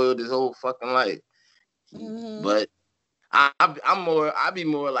been spoiled his whole fucking life. But I be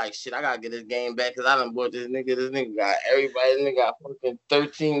more like, shit, I gotta get this game back because I done bought this nigga. This nigga got everybody. This nigga got fucking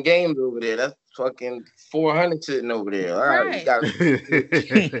 13 games over there. That's fucking 400 sitting over there. All right.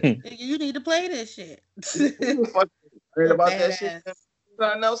 You need to play this shit. You fucking worried about that shit.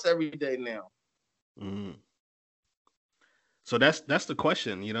 Something else every day now. So that's the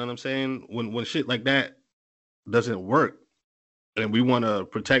question. You know what I'm saying? When shit like that doesn't work, and we want to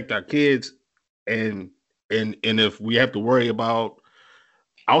protect our kids, and if we have to worry about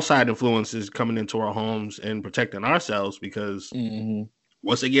outside influences coming into our homes and protecting ourselves, because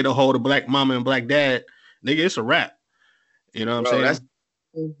once they get a hold of black mama and black dad, nigga, it's a wrap. You know what I'm saying?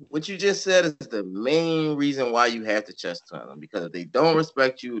 What you just said is the main reason why you have to chest on them, because if they don't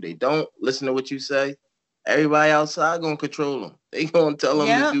respect you, they don't listen to what you say, everybody outside gonna control them. They gonna tell them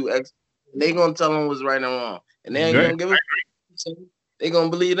to do X. They gonna tell them what's right and wrong, and they ain't gonna give it. They gonna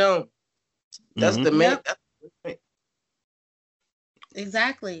believe them. That's the main.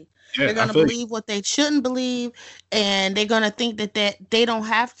 Exactly. Yeah, they're gonna believe what they shouldn't believe, and they're gonna think that they don't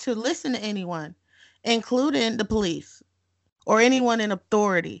have to listen to anyone, including the police or anyone in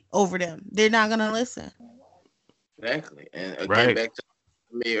authority over them. They're not gonna listen. Exactly. And again, back to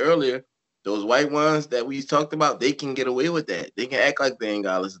me earlier, those white ones that we talked about, they can get away with that. They can act like they ain't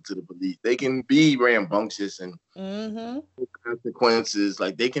gotta listen to the police. They can be rambunctious and consequences.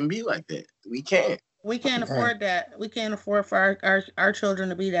 Like, they can be like that. We can't. We can't afford that. We can't afford for our children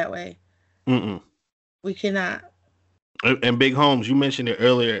to be that way. We cannot. And Big Holmes, you mentioned it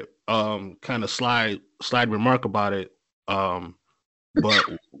earlier. Kind of slide remark about it. But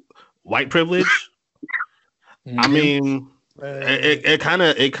white privilege. I mean, it kind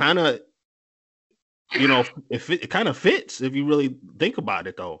of it kind of fits if you really think about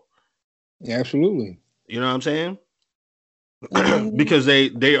it, though. Yeah, absolutely. You know what I'm saying? Because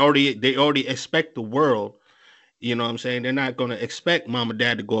they already expect the world. You know what I'm saying? They're not gonna expect mom and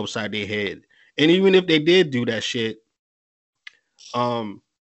dad to go upside their head. And even if they did do that shit,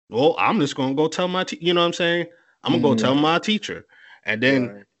 well, I'm just gonna go tell my you know what I'm saying? I'm gonna go tell my teacher, and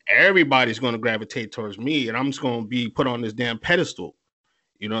then everybody's gonna gravitate towards me, and I'm just gonna be put on this damn pedestal.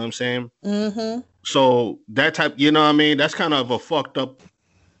 You know what I'm saying? So that type, you know what I mean? That's kind of a fucked up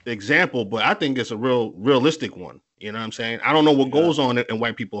example, but I think it's a realistic one. You know what I'm saying? I don't know what goes on in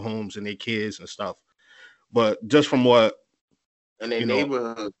white people homes and their kids and stuff, but just from what and their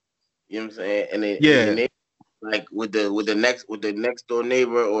neighborhood, you know what I'm saying? And they, like with the next door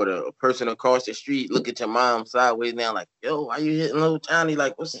neighbor or the person across the street, look at your mom sideways now, like, yo, why you hitting little Johnny?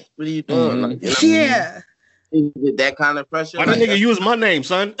 Like, what are you doing? Like, you know, that kind of pressure. Why the nigga use my name,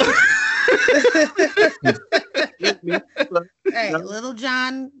 son? Hey, little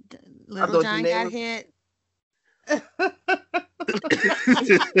John got hit.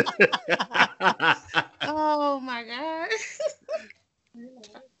 Oh my god.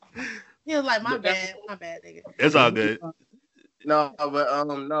 He was like, my bad, nigga. It's all good.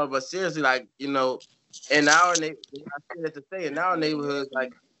 But seriously, like, you know, in our neighborhood,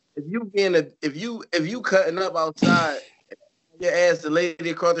 like, if you cutting up outside, your ass, the lady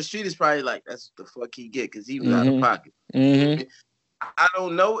across the street is probably like, that's the fuck he get, because he was out of pocket. I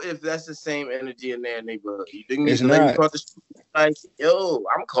don't know if that's the same energy in their neighborhood. You think It's you let me not. cross the street, like, yo,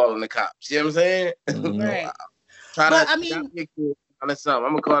 I'm calling the cops. You know what I'm saying? Right. Try But, to I adopt mean, your kid or something.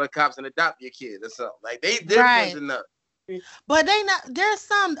 I'm gonna call the cops and adopt your kid or something. Like they different right. enough. But they not. There's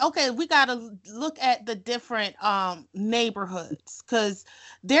some. Okay, we gotta look at the different neighborhoods, because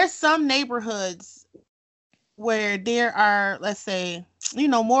there's some neighborhoods where there are, let's say,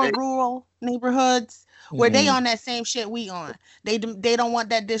 more rural neighborhoods where they on that same shit we on. They don't want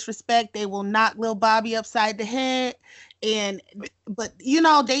that disrespect. They will knock little Bobby upside the head, but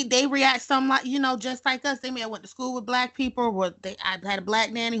they react some like just like us. They may have went to school with black people, or I had a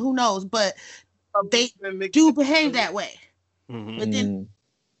black nanny. Who knows? But they do behave that way. Mm-hmm. But then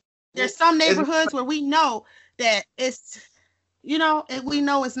there's some neighborhoods where we know that it's. We know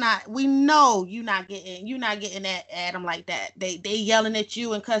it's not. We know you're not getting at them like that. They yelling at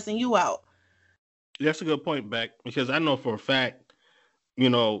you and cussing you out. That's a good point, Beck, because I know for a fact,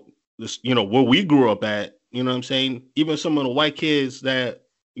 where we grew up at, you know what I'm saying? Even some of the white kids that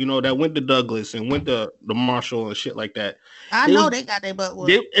went to Douglas and went to the Marshall and shit like that. They got their butt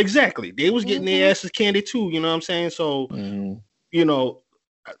whooped. Exactly. They was getting their asses candy too, you know what I'm saying? So,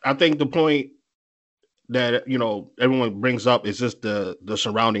 I think the point that everyone brings up is just the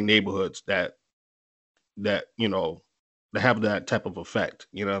surrounding neighborhoods that have that type of effect.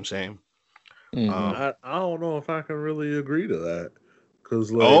 You know what I'm saying? I don't know if I can really agree to that,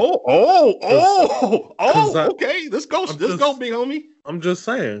 because okay, let's go, big homie. I'm just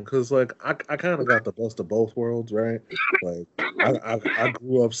saying, because like I kind of got the best of both worlds, right? Like I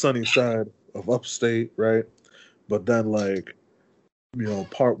grew up sunny side of upstate, right? But then like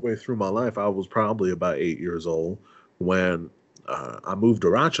partway through my life, I was probably about 8 years old when I moved to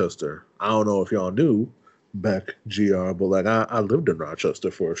Rochester. I don't know if y'all knew Beck GR, but like I lived in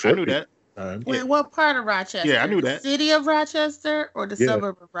Rochester for a short I knew that. time. Wait, what part of Rochester? Yeah, I knew that. City of Rochester or the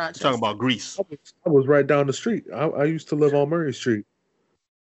suburb of Rochester? Talking about Greece. I was right down the street. I used to live on Murray Street.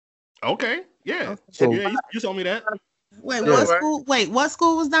 Okay, yeah. So, you told me that. Wait, what school? Wait, what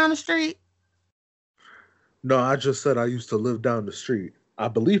school was down the street? No, I just said I used to live down the street. I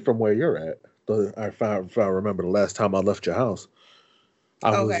believe from where you're at. If I remember the last time I left your house,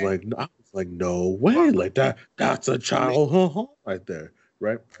 I was like, no way, like that's a childhood home right there,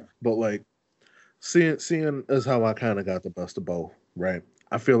 right? But like, seeing as how I kind of got the best of both, right?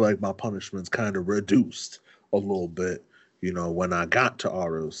 I feel like my punishment's kind of reduced a little bit, when I got to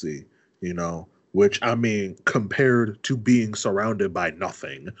ROC, which I mean, compared to being surrounded by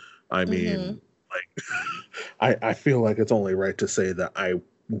nothing, I mean. Like, I feel like it's only right to say that I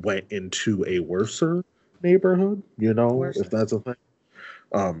went into a worser neighborhood, if that's a thing.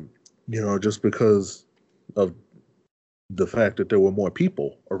 Just because of the fact that there were more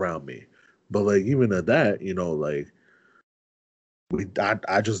people around me. But like even at that,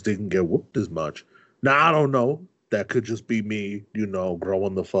 I just didn't get whooped as much. Now I don't know. That could just be me,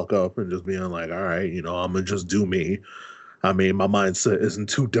 growing the fuck up and just being like, all right, I'm gonna just do me. I mean, my mindset isn't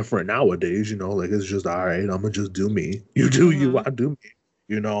too different nowadays, like it's just, all right, I'm going to just do me. You do you, I do me,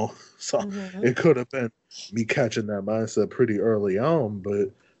 So it could have been me catching that mindset pretty early on, but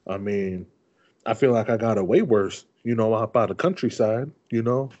I mean, I feel like I got it way worse, out by the countryside,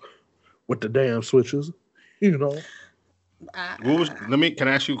 with the damn switches, Can I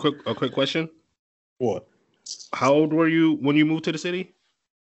ask you a quick question? What? How old were you when you moved to the city?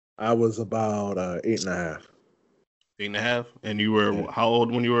 I was about 8.5. 8.5, and you were how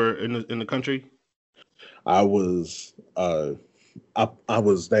old when you were in the country? I was I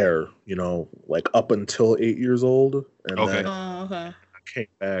was there, like up until 8 years old, and then I came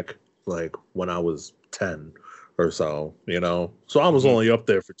back like when I was 10 or so, So I was only up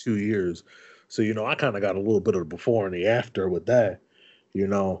there for 2 years, so I kind of got a little bit of the before and the after with that,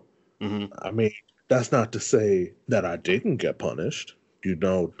 I mean, that's not to say that I didn't get punished.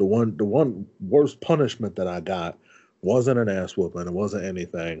 The one worst punishment that I got wasn't an ass whooping. It wasn't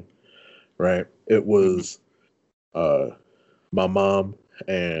anything, right? It was my mom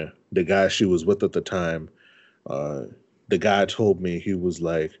and the guy she was with at the time. The guy told me, he was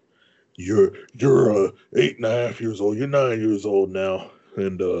like, "You're 8.5 years old. You're 9 years old now,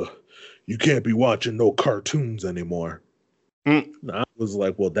 and you can't be watching no cartoons anymore." I was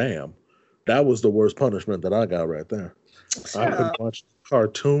like, "Well, damn, that was the worst punishment that I got right there." I couldn't watch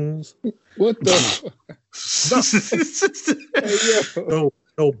cartoons. What the?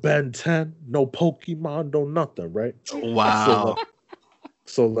 No Ben 10, no Pokemon, no nothing, right? Wow.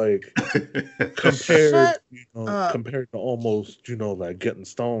 So like compared to almost, like getting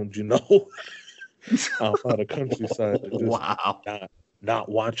stoned, out by the countryside, just not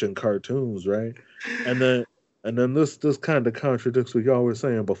watching cartoons, right? And then And then this kind of contradicts what y'all were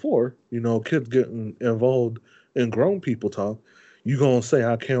saying before. Kids getting involved in grown people talk. You gonna say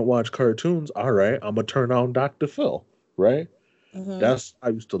I can't watch cartoons? All right, I'm gonna turn on Dr. Phil, right? I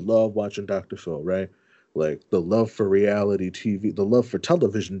used to love watching Dr. Phil, right? Like the love for reality TV, the love for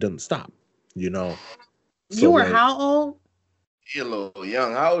television didn't stop. So, you were how old? You're a little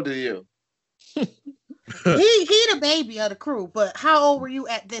young. How old are you? he the baby of the crew, but how old were you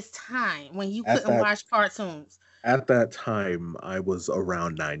at this time when you couldn't watch cartoons? At that time, I was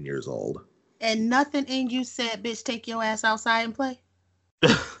around 9 years old. And nothing in you said, "Bitch, take your ass outside and play."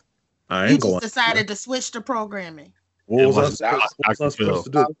 I ain't you just decided to switch the programming. What was I supposed to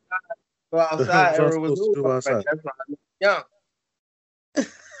do? Go outside. Everyone was doing outside. That's why I'm young.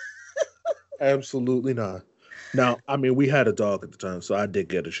 Absolutely not. Now, I mean, we had a dog at the time, so I did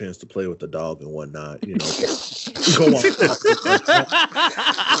get a chance to play with the dog and whatnot. Go on.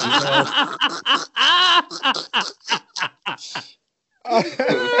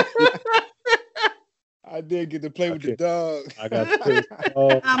 I did get to play with the dog. I got to play with the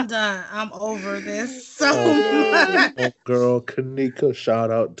dog. I'm done. I'm over this so much. Girl, Kanika. Shout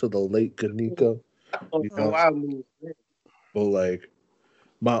out to the late Kanika. But like,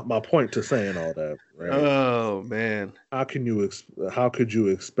 my point to saying all that, right? Oh man, how could you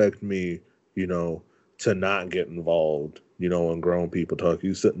expect me, to not get involved, in grown people talk?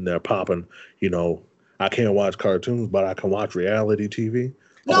 You sitting there popping, I can't watch cartoons, but I can watch reality TV.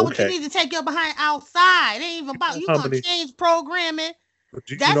 No, but you need to take your behind outside. It ain't even about you gonna change programming.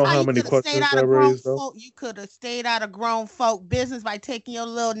 That's how you could have stayed out of grown folk. You could have stayed out of grown folk business by taking your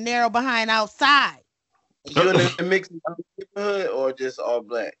little narrow behind outside. You in a mixed neighborhood or just all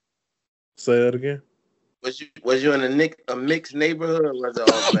black? Say that again. Was you in a mixed neighborhood or was it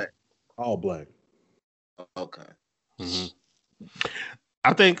all black? All black. Okay. Mm-hmm.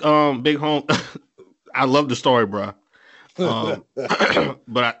 I think Big Home. I love the story, bro. But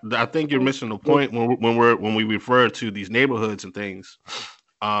I think you're missing the point when we refer to these neighborhoods and things.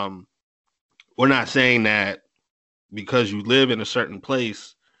 We're not saying that because you live in a certain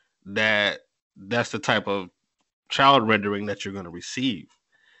place that's the type of child rendering that you're going to receive.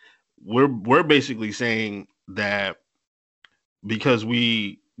 We're basically saying that because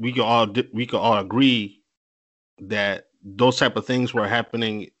we could all agree that those type of things were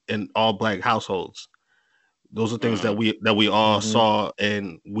happening in all black households. Those are things that we all saw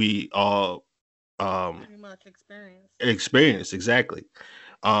and we all pretty much experienced exactly.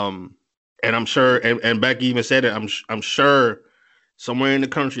 And I'm sure, and Becky even said it. I'm sure somewhere in the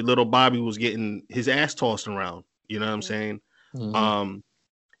country, little Bobby was getting his ass tossed around. You know what I'm saying? Mm-hmm.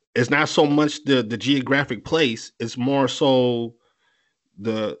 It's not so much the geographic place; it's more so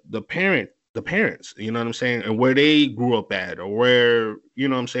the parents. You know what I'm saying, and where they grew up at, or where you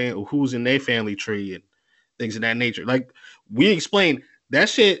know what I'm saying, who's in their family tree and things of that nature. Like we explained, that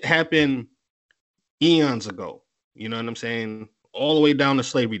shit happened eons ago. You know what I'm saying? All the way down to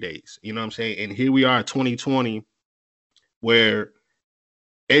slavery days. You know what I'm saying? And here we are, 2020, where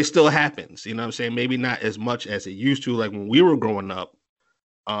it still happens. You know what I'm saying? Maybe not as much as it used to, like when we were growing up.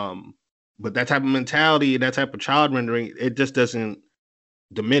 But that type of mentality, that type of child rendering, it just doesn't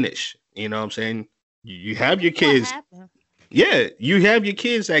diminish. You know what I'm saying? You have your kids. Yeah, you have your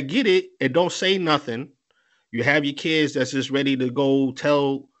kids that get it and don't say nothing. You have your kids that's just ready to go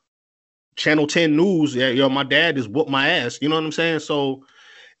tell Channel 10 News, yeah, yo, my dad just whooped my ass. You know what I'm saying? So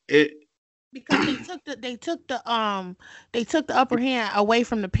it because they took the upper hand away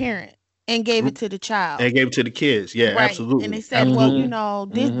from the parent and gave it to the child. And gave it to the kids. Yeah, right. Absolutely. And they said, well,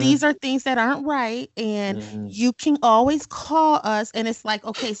 these are things that aren't right, and you can always call us. And it's like,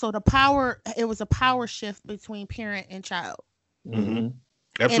 okay, so it was a power shift between parent and child. Mm-hmm.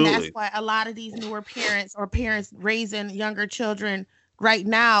 Absolutely. And that's why a lot of these newer parents or parents raising younger children right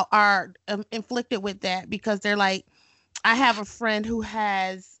now are inflicted with that, because they're like, I have a friend who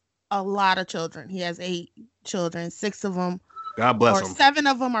has a lot of children. He has 8 children, 6 of them. God bless him. 7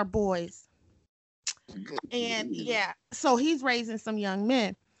 of them are boys. And yeah, so he's raising some young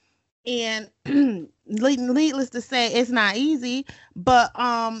men. And needless to say, it's not easy, but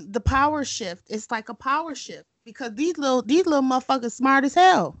the power shift, it's like a power shift, because these little motherfuckers smart as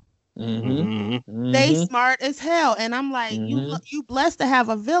hell. Mm-hmm. They smart as hell. And I'm like, you blessed to have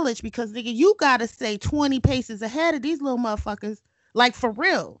a village, because nigga, you gotta stay 20 paces ahead of these little motherfuckers, like for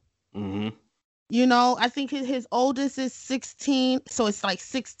real. Mm-hmm. You know, I think his oldest is 16, so it's like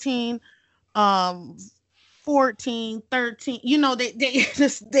 16, 14, 13. You know,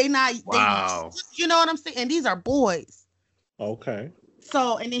 they not. Wow. You know what I'm saying? And these are boys. Okay.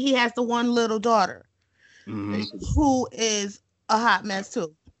 So, and then he has the one little daughter, who is a hot mess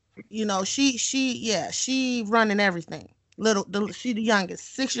too. You know, she running everything. She the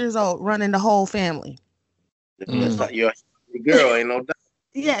youngest, 6 years old, running the whole family. That's not your girl, ain't no doubt.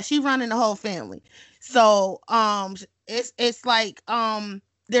 Yeah, she running the whole family. So it's like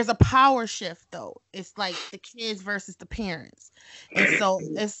there's a power shift though. It's like the kids versus the parents, and so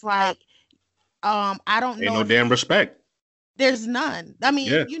it's like I don't know. Ain't no damn respect. There's none. I mean,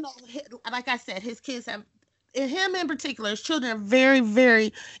 Yeah. you know, like I said, his kids have. Him in particular, his children are very,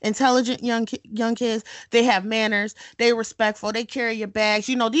 very intelligent young kids. They have manners. They're respectful. They carry your bags.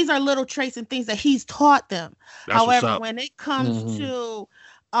 You know, these are little traits and things that he's taught them. That's However, when it comes to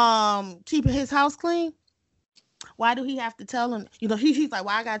keeping his house clean, why do he have to tell him? You know, he's like,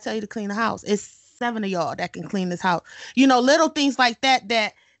 well, I gotta tell you to clean the house. It's 7 of y'all that can clean this house. You know, little things like that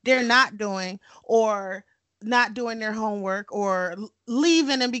they're not doing, or not doing their homework, or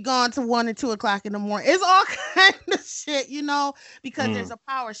leaving and be gone to 1 and 2 o'clock in the morning. It's all kind of shit, you know, because there's a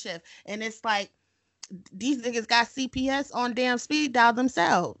power shift. And it's like, these niggas got CPS on damn speed dial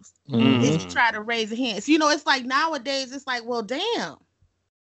themselves. If you try to raise a hand. So, you know, it's like nowadays, it's like, well, damn.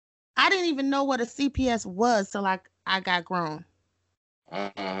 I didn't even know what a CPS was till I got grown.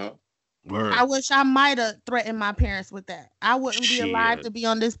 Word. I wish I might have threatened my parents with that. I wouldn't be alive to be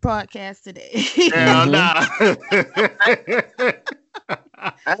on this podcast today. Hell nah.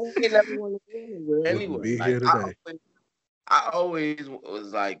 I ain't never want to be anywhere anyway. Be Like, here today. I always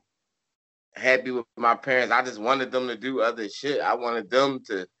was like happy with my parents. I just wanted them to do other shit. I wanted them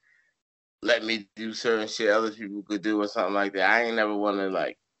to let me do certain shit other people could do or something like that. I ain't never want to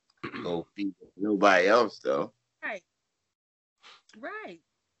like go feed nobody else though. Right.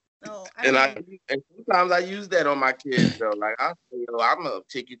 So And sometimes I use that on my kids though. Like I say, yo, I'm gonna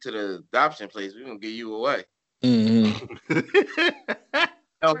take you to the adoption place. We're gonna give you away. Yo,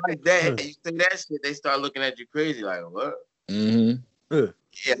 like that, you say that shit, they start looking at you crazy. Like what? Yeah.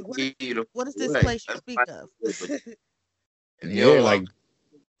 What is this place you speak of? Yeah, like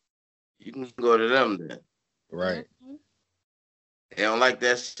you can go to them then. Right. They don't like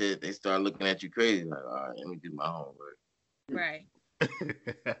that shit. They start looking at you crazy. Like, all right, let me do my homework. Right.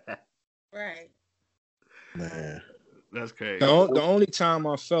 Right. Man. That's crazy. The only time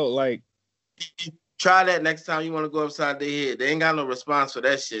I felt like, try that next time you want to go upside their head. They ain't got no response for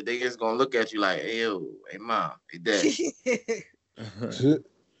that shit. They just gonna look at you like, hey, yo, hey, mom, hey, dad.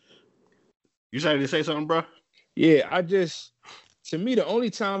 You started to say something, bro? Yeah, to me, the only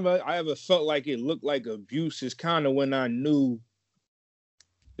time I ever felt like it looked like abuse is kind of when I knew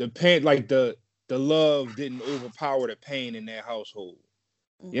the pain, like the love didn't overpower the pain in that household.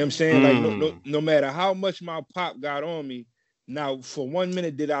 You know what I'm saying? Like no matter how much my pop got on me, now for 1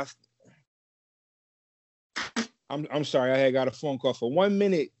 minute did I'm sorry, I had got a phone call. For 1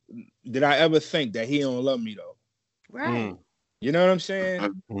 minute did I ever think that he don't love me though? Right. You know what I'm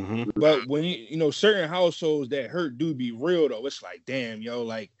saying? But when you know certain households that hurt do be real though, it's like, damn, yo,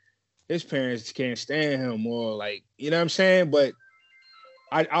 like his parents can't stand him, or like, you know what I'm saying? But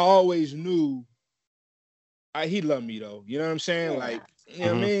I always knew he loved me though. You know what I'm saying? Like, you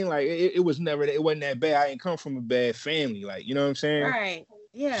know what I mean? Like it wasn't that bad. I ain't come from a bad family. Like, you know what I'm saying? Right.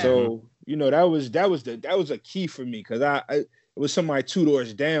 Yeah. So, you know, that was a key for me, because it was somebody 2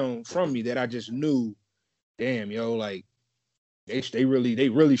 doors down from me that I just knew, damn, yo, like they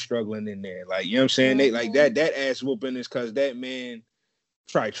really struggling in there. Like, you know what I'm saying? They like that ass whooping is because that man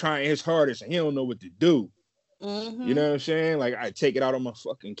trying his hardest and he don't know what to do. You know what I'm saying? Like, I take it out on my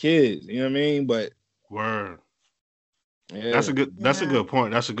fucking kids. You know what I mean? But word. Yeah. That's a good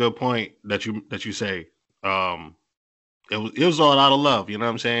point. That's a good point that you say. It was all out of love, you know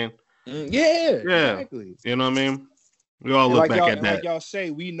what I'm saying? Yeah. Exactly. You know what I mean? We all look like back at that. Like y'all say,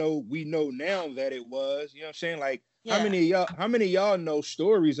 we know now that it was. You know what I'm saying? Like, how many of y'all know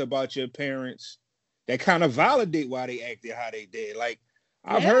stories about your parents that kind of validate why they acted how they did? Like,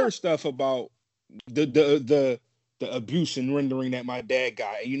 I've heard stuff about the abuse and rendering that my dad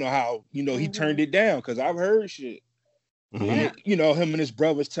got. And you know how, you know, he turned it down, because I've heard shit. And, you know, him and his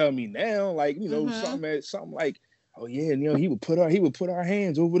brothers tell me now, like, you know, something like, oh yeah, you know, he would put our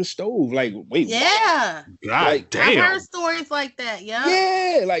hands over the stove. Like, wait, yeah, what? God like, damn. I've heard stories like that.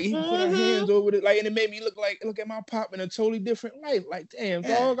 Yeah, like he put our hands over it, like, and it made me look at my pop in a totally different light. Like, damn,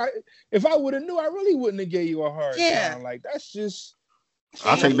 dog, if I would have knew, I really wouldn't have gave you a hard time. Like, that's just.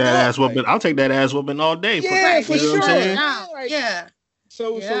 I'll take that ass whooping. I'll take that ass whooping all day. For sure. Like,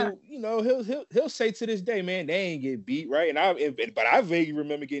 So you know, he'll say to this day, man, they ain't get beat, right? But I vaguely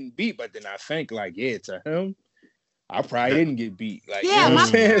remember getting beat. But then I think, like, yeah, to him, I probably didn't get beat. Like, yeah, you know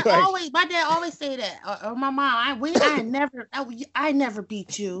my dad always say that, or my mom. I never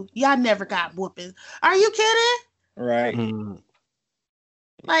beat you. Y'all never got whoopings. Are you kidding? Right.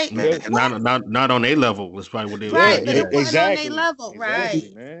 Like, not on their level was probably what they right, were. but Yeah. it wasn't on their level, exactly,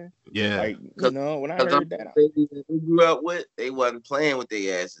 right? Man. Yeah. Like, you know, when I heard that, they grew up with, they wasn't playing with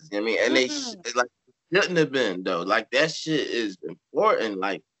their asses. You know what I mean? And they like shouldn't have been though. Like that shit is important.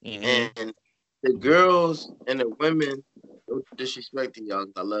 Like, and the girls and the women, no disrespect to y'all,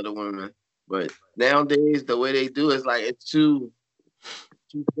 I love the women, but nowadays the way they do is like it's too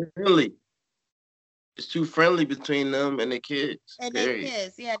friendly. It's too friendly between them and the kids. And their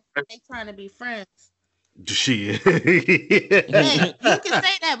kids, yeah, they trying to be friends. Shit. Hey, you can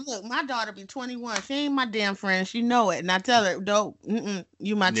say that. Look, my daughter be 21. She ain't my damn friend. She know it. And I tell her, no,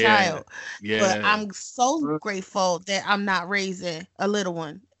 you my child. Yeah. But I'm so grateful that I'm not raising a little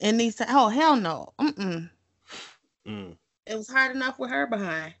one. And these, oh, hell no. It was hard enough with her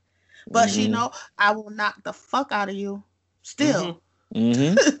behind. But she know, I will knock the fuck out of you. Still.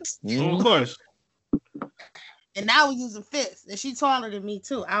 Of course. And now we're using fists. And she taller than me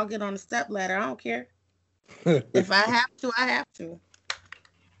too. I'll get on the step ladder. I don't care. If I have to, I have to.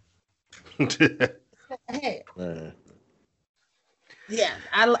 Hey. Yeah,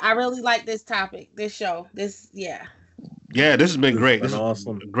 I really like this topic, this show. Yeah, this has been great. This is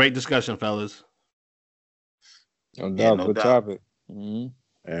awesome. Great discussion, fellas. No doubt, good topic. And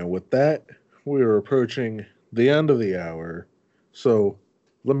with that, we're approaching the end of the hour. So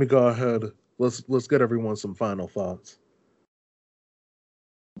let me go ahead. Let's get everyone some final thoughts.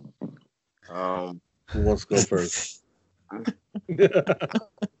 Who wants to go first? You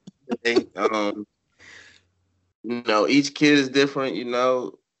know, each kid is different. You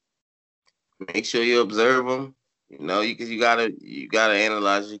know, make sure you observe them. You know, because you gotta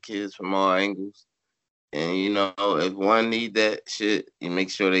analyze your kids from all angles. And you know, if one need that shit, you make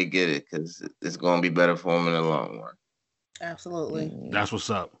sure they get it because it's gonna be better for them in the long run. Absolutely. That's what's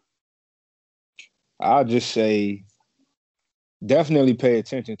up. I'll just say, definitely pay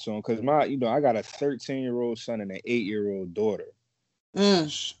attention to them because I got a 13-year-old son and an 8-year-old daughter.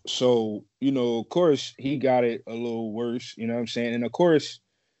 So, of course, he got it a little worse, you know what I'm saying? And of course,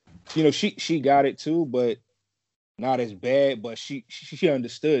 she got it too, but not as bad, but she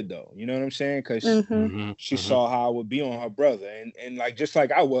understood though, you know what I'm saying? Because she saw how it would be on her brother. And like, just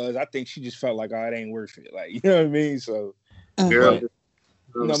like I was, I think she just felt like, oh, it ain't worth it. Like, you know what I mean? So, girls,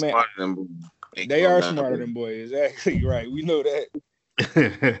 man, they are smarter than boys. Exactly, right. We know that.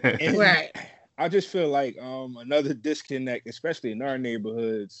 And right. I just feel like another disconnect, especially in our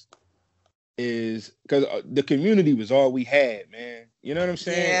neighborhoods, is because the community was all we had, man. You know what I'm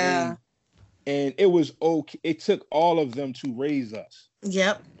saying? Yeah. And it was okay. It took all of them to raise us.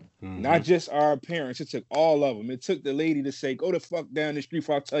 Yep. Not just our parents. It took all of them. It took the lady to say, go the fuck down the street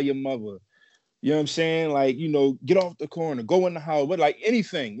before I tell your mother. You know what I'm saying? Like, get off the corner, go in the house, but like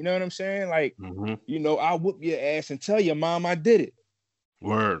anything. You know what I'm saying? Like, I'll whoop your ass and tell your mom I did it.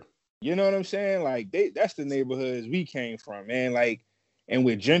 Word. You know what I'm saying? Like, that's the neighborhoods we came from, man. Like, and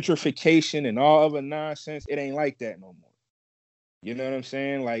with gentrification and all other nonsense, it ain't like that no more. You know what I'm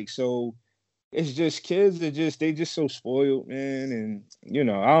saying? Like, so it's just kids that they just so spoiled, man. And,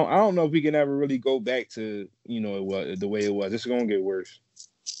 I don't know if we can ever really go back to, the way it was. It's going to get worse.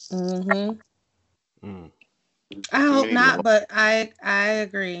 I hope not, but I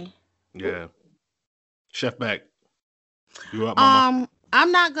agree. Yeah. Chef back. You up, mama?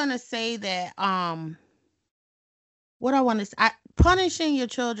 I'm not gonna say that. What I want to say, punishing your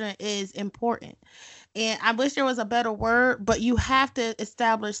children is important, and I wish there was a better word. But you have to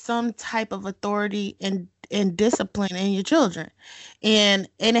establish some type of authority and discipline in your children, and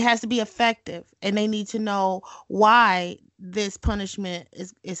it has to be effective. And they need to know why this punishment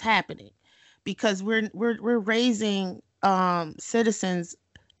is happening, because we're raising citizens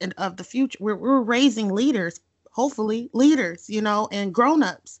of the future. We're raising leaders. Hopefully leaders, and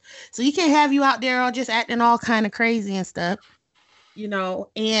grown-ups. So you can't have you out there all just acting all kind of crazy and stuff,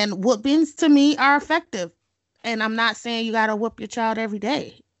 and whoopings to me are effective. And I'm not saying you got to whoop your child every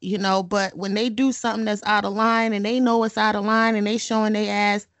day, but when they do something that's out of line and they know it's out of line and they showing their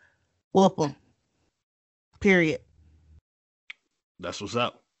ass, whoop them. Period. That's what's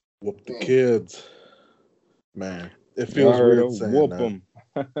up. Whoop the kids. Man, it feels weird saying whoop them.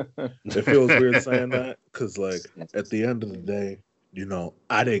 It feels weird saying that because, like, at the end of the day,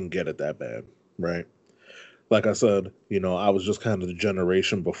 I didn't get it that bad, right? Like I said, I was just kind of the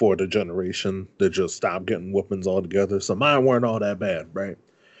generation before the generation that just stopped getting whoopings altogether. So mine weren't all that bad, right?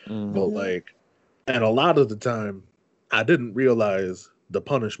 But like, and a lot of the time, I didn't realize the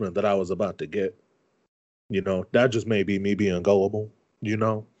punishment that I was about to get. That just may be me being gullible,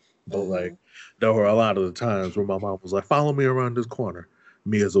 But like, there were a lot of the times where my mom was like, "Follow me around this corner."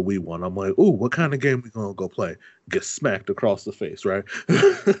 me as a wee one. I'm like, ooh, what kind of game we gonna go play? Get smacked across the face, right?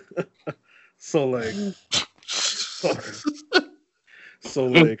 So like, so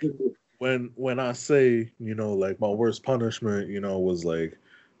like, when I say, like my worst punishment, was like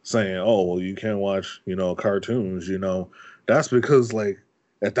saying, oh, well, you can't watch, cartoons, that's because like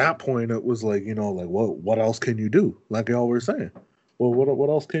at that point it was like, like what else can you do? Like y'all were saying, well, what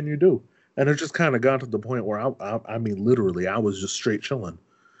else can you do? And it just kind of got to the point where I mean, literally, I was just straight chilling.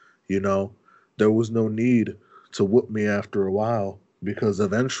 There was no need to whoop me after a while because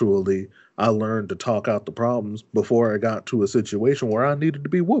eventually I learned to talk out the problems before I got to a situation where I needed to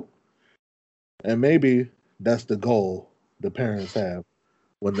be whooped. And maybe that's the goal the parents have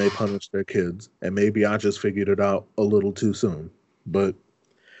when they punish their kids. And maybe I just figured it out a little too soon. But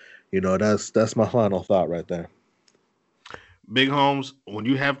that's my final thought right there. Big Holmes, when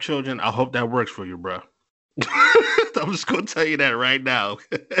you have children, I hope that works for you, bro. I'm just gonna tell you that right now.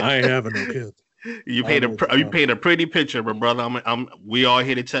 I ain't having no kids. You paint a pretty picture, but brother, we all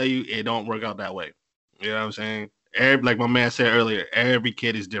here to tell you it don't work out that way. You know what I'm saying? Like my man said earlier, every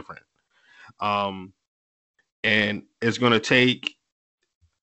kid is different. And it's gonna take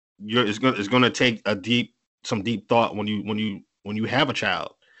some deep thought when you have a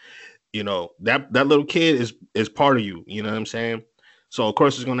child. That little kid is part of you. You know what I'm saying? So of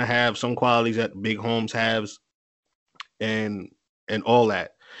course it's gonna have some qualities that Big Holmes has, and all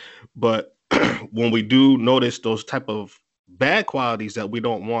that. But when we do notice those type of bad qualities that we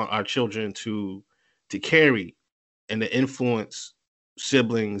don't want our children to carry and to influence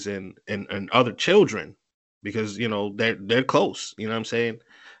siblings and other children, because they're close. You know what I'm saying?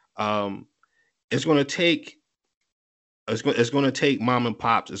 It's going to take mom and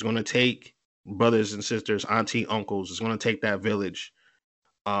pops. It's going to take brothers and sisters, auntie, uncles. It's going to take that village.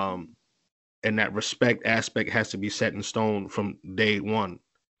 And that respect aspect has to be set in stone from day one.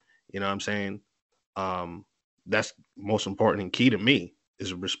 You know what I'm saying? That's most important and key to me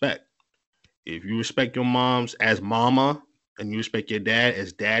is respect. If you respect your moms as mama and you respect your dad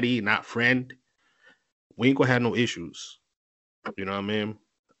as daddy, not friend, we ain't gonna have no issues. You know what I mean?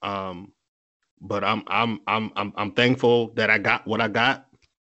 But I'm thankful that I got what I got.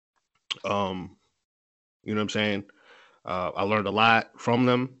 You know what I'm saying? I learned a lot from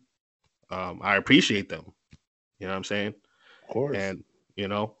them. I appreciate them. You know what I'm saying? Of course. And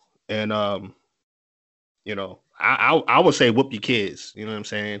I would say whoop your kids. You know what I'm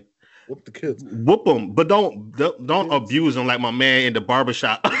saying? Whoop the kids. Whoop them, but don't abuse them like my man in the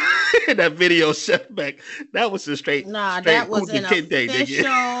barbershop. That video set back. That was a straight. That was an official.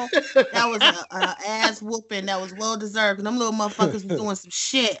 That was a ass whooping. That was well deserved. Them little motherfuckers was doing some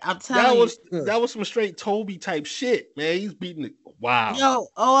shit. I'm telling you. That was some straight Toby type shit, man. He's beating it. Wow. Yo,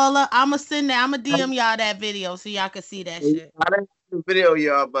 I'ma send that. I'ma DM y'all that video so y'all can see that shit. I didn't see the video,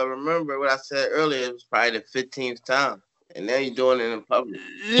 y'all, but remember what I said earlier. It was probably the 15th time. And now you're doing it in public.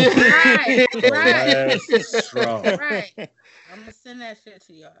 Right. I'm gonna send that shit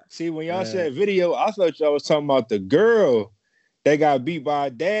to y'all. See, when y'all said video, I thought y'all was talking about the girl that got beat by a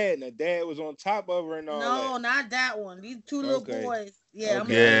dad, and the dad was on top of her and all that. No, not that one. These two little boys. Yeah,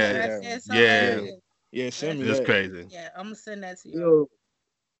 okay. Send me that. Crazy. Yeah, I'm gonna send that to you.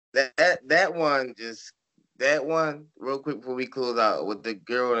 That one, real quick before we close out with the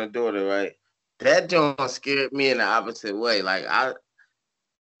girl and the daughter, right? That joint scared me in the opposite way. Like I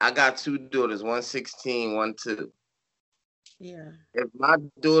got two daughters, one 16, one 2. Yeah. If my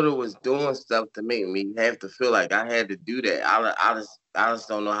daughter was doing stuff to make me have to feel like I had to do that, I just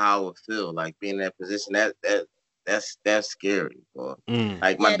don't know how I would feel like being in that position. That's scary, boy.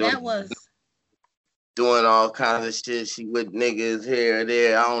 Like my daughter was doing all kinds of shit. She with niggas here or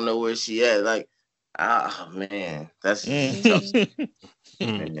there. I don't know where she at. Like, oh man, that's tough.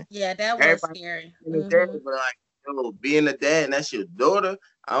 Yeah, that was scary. But like, being a dad and that's your daughter,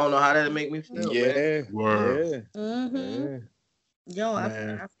 I don't know how that'd make me feel. Yeah.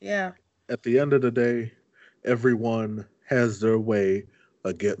 At the end of the day, everyone has their way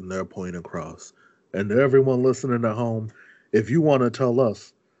of getting their point across. And to everyone listening at home, if you want to tell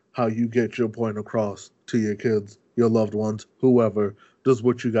us how you get your point across to your kids, your loved ones, whoever, just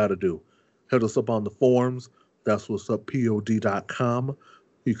what you got to do. Hit us up on the forums. That's what's up, pod.com.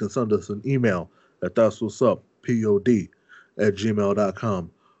 You can send us an email at that's what's up,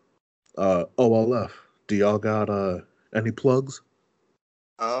 pod@gmail.com. OLF, do y'all got any plugs?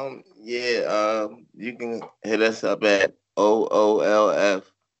 You can hit us up at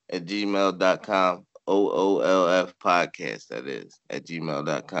OOLF@gmail.com. OOLF podcast, that is, at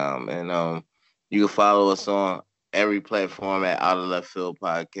gmail.com. And you can follow us on every platform at Out of Left Field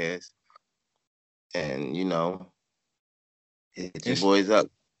Podcast. And Hit your boys up.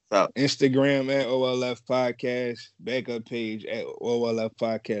 Instagram at OLF Podcast. Backup page at OLF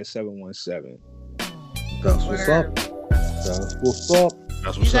Podcast 717. That's what's up. That's what's up.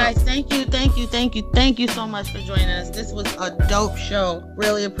 That's you guys, thank you so much for joining us. This was a dope show.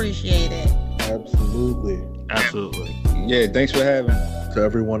 Really appreciate it. Absolutely. Yeah, thanks for having me. To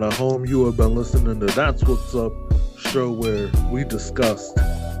everyone at home, you have been listening to That's What's Up, show where we discussed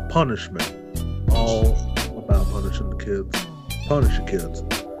punishment. All about punishing the kids. Punish your kids.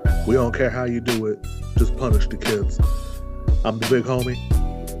 We don't care how you do it. Just punish the kids. I'm the big homie.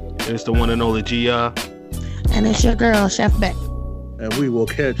 It's the one and only GR. And it's your girl, Chef Beck. And we will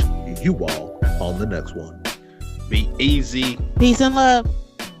catch you all on the next one. Be easy. Peace and love.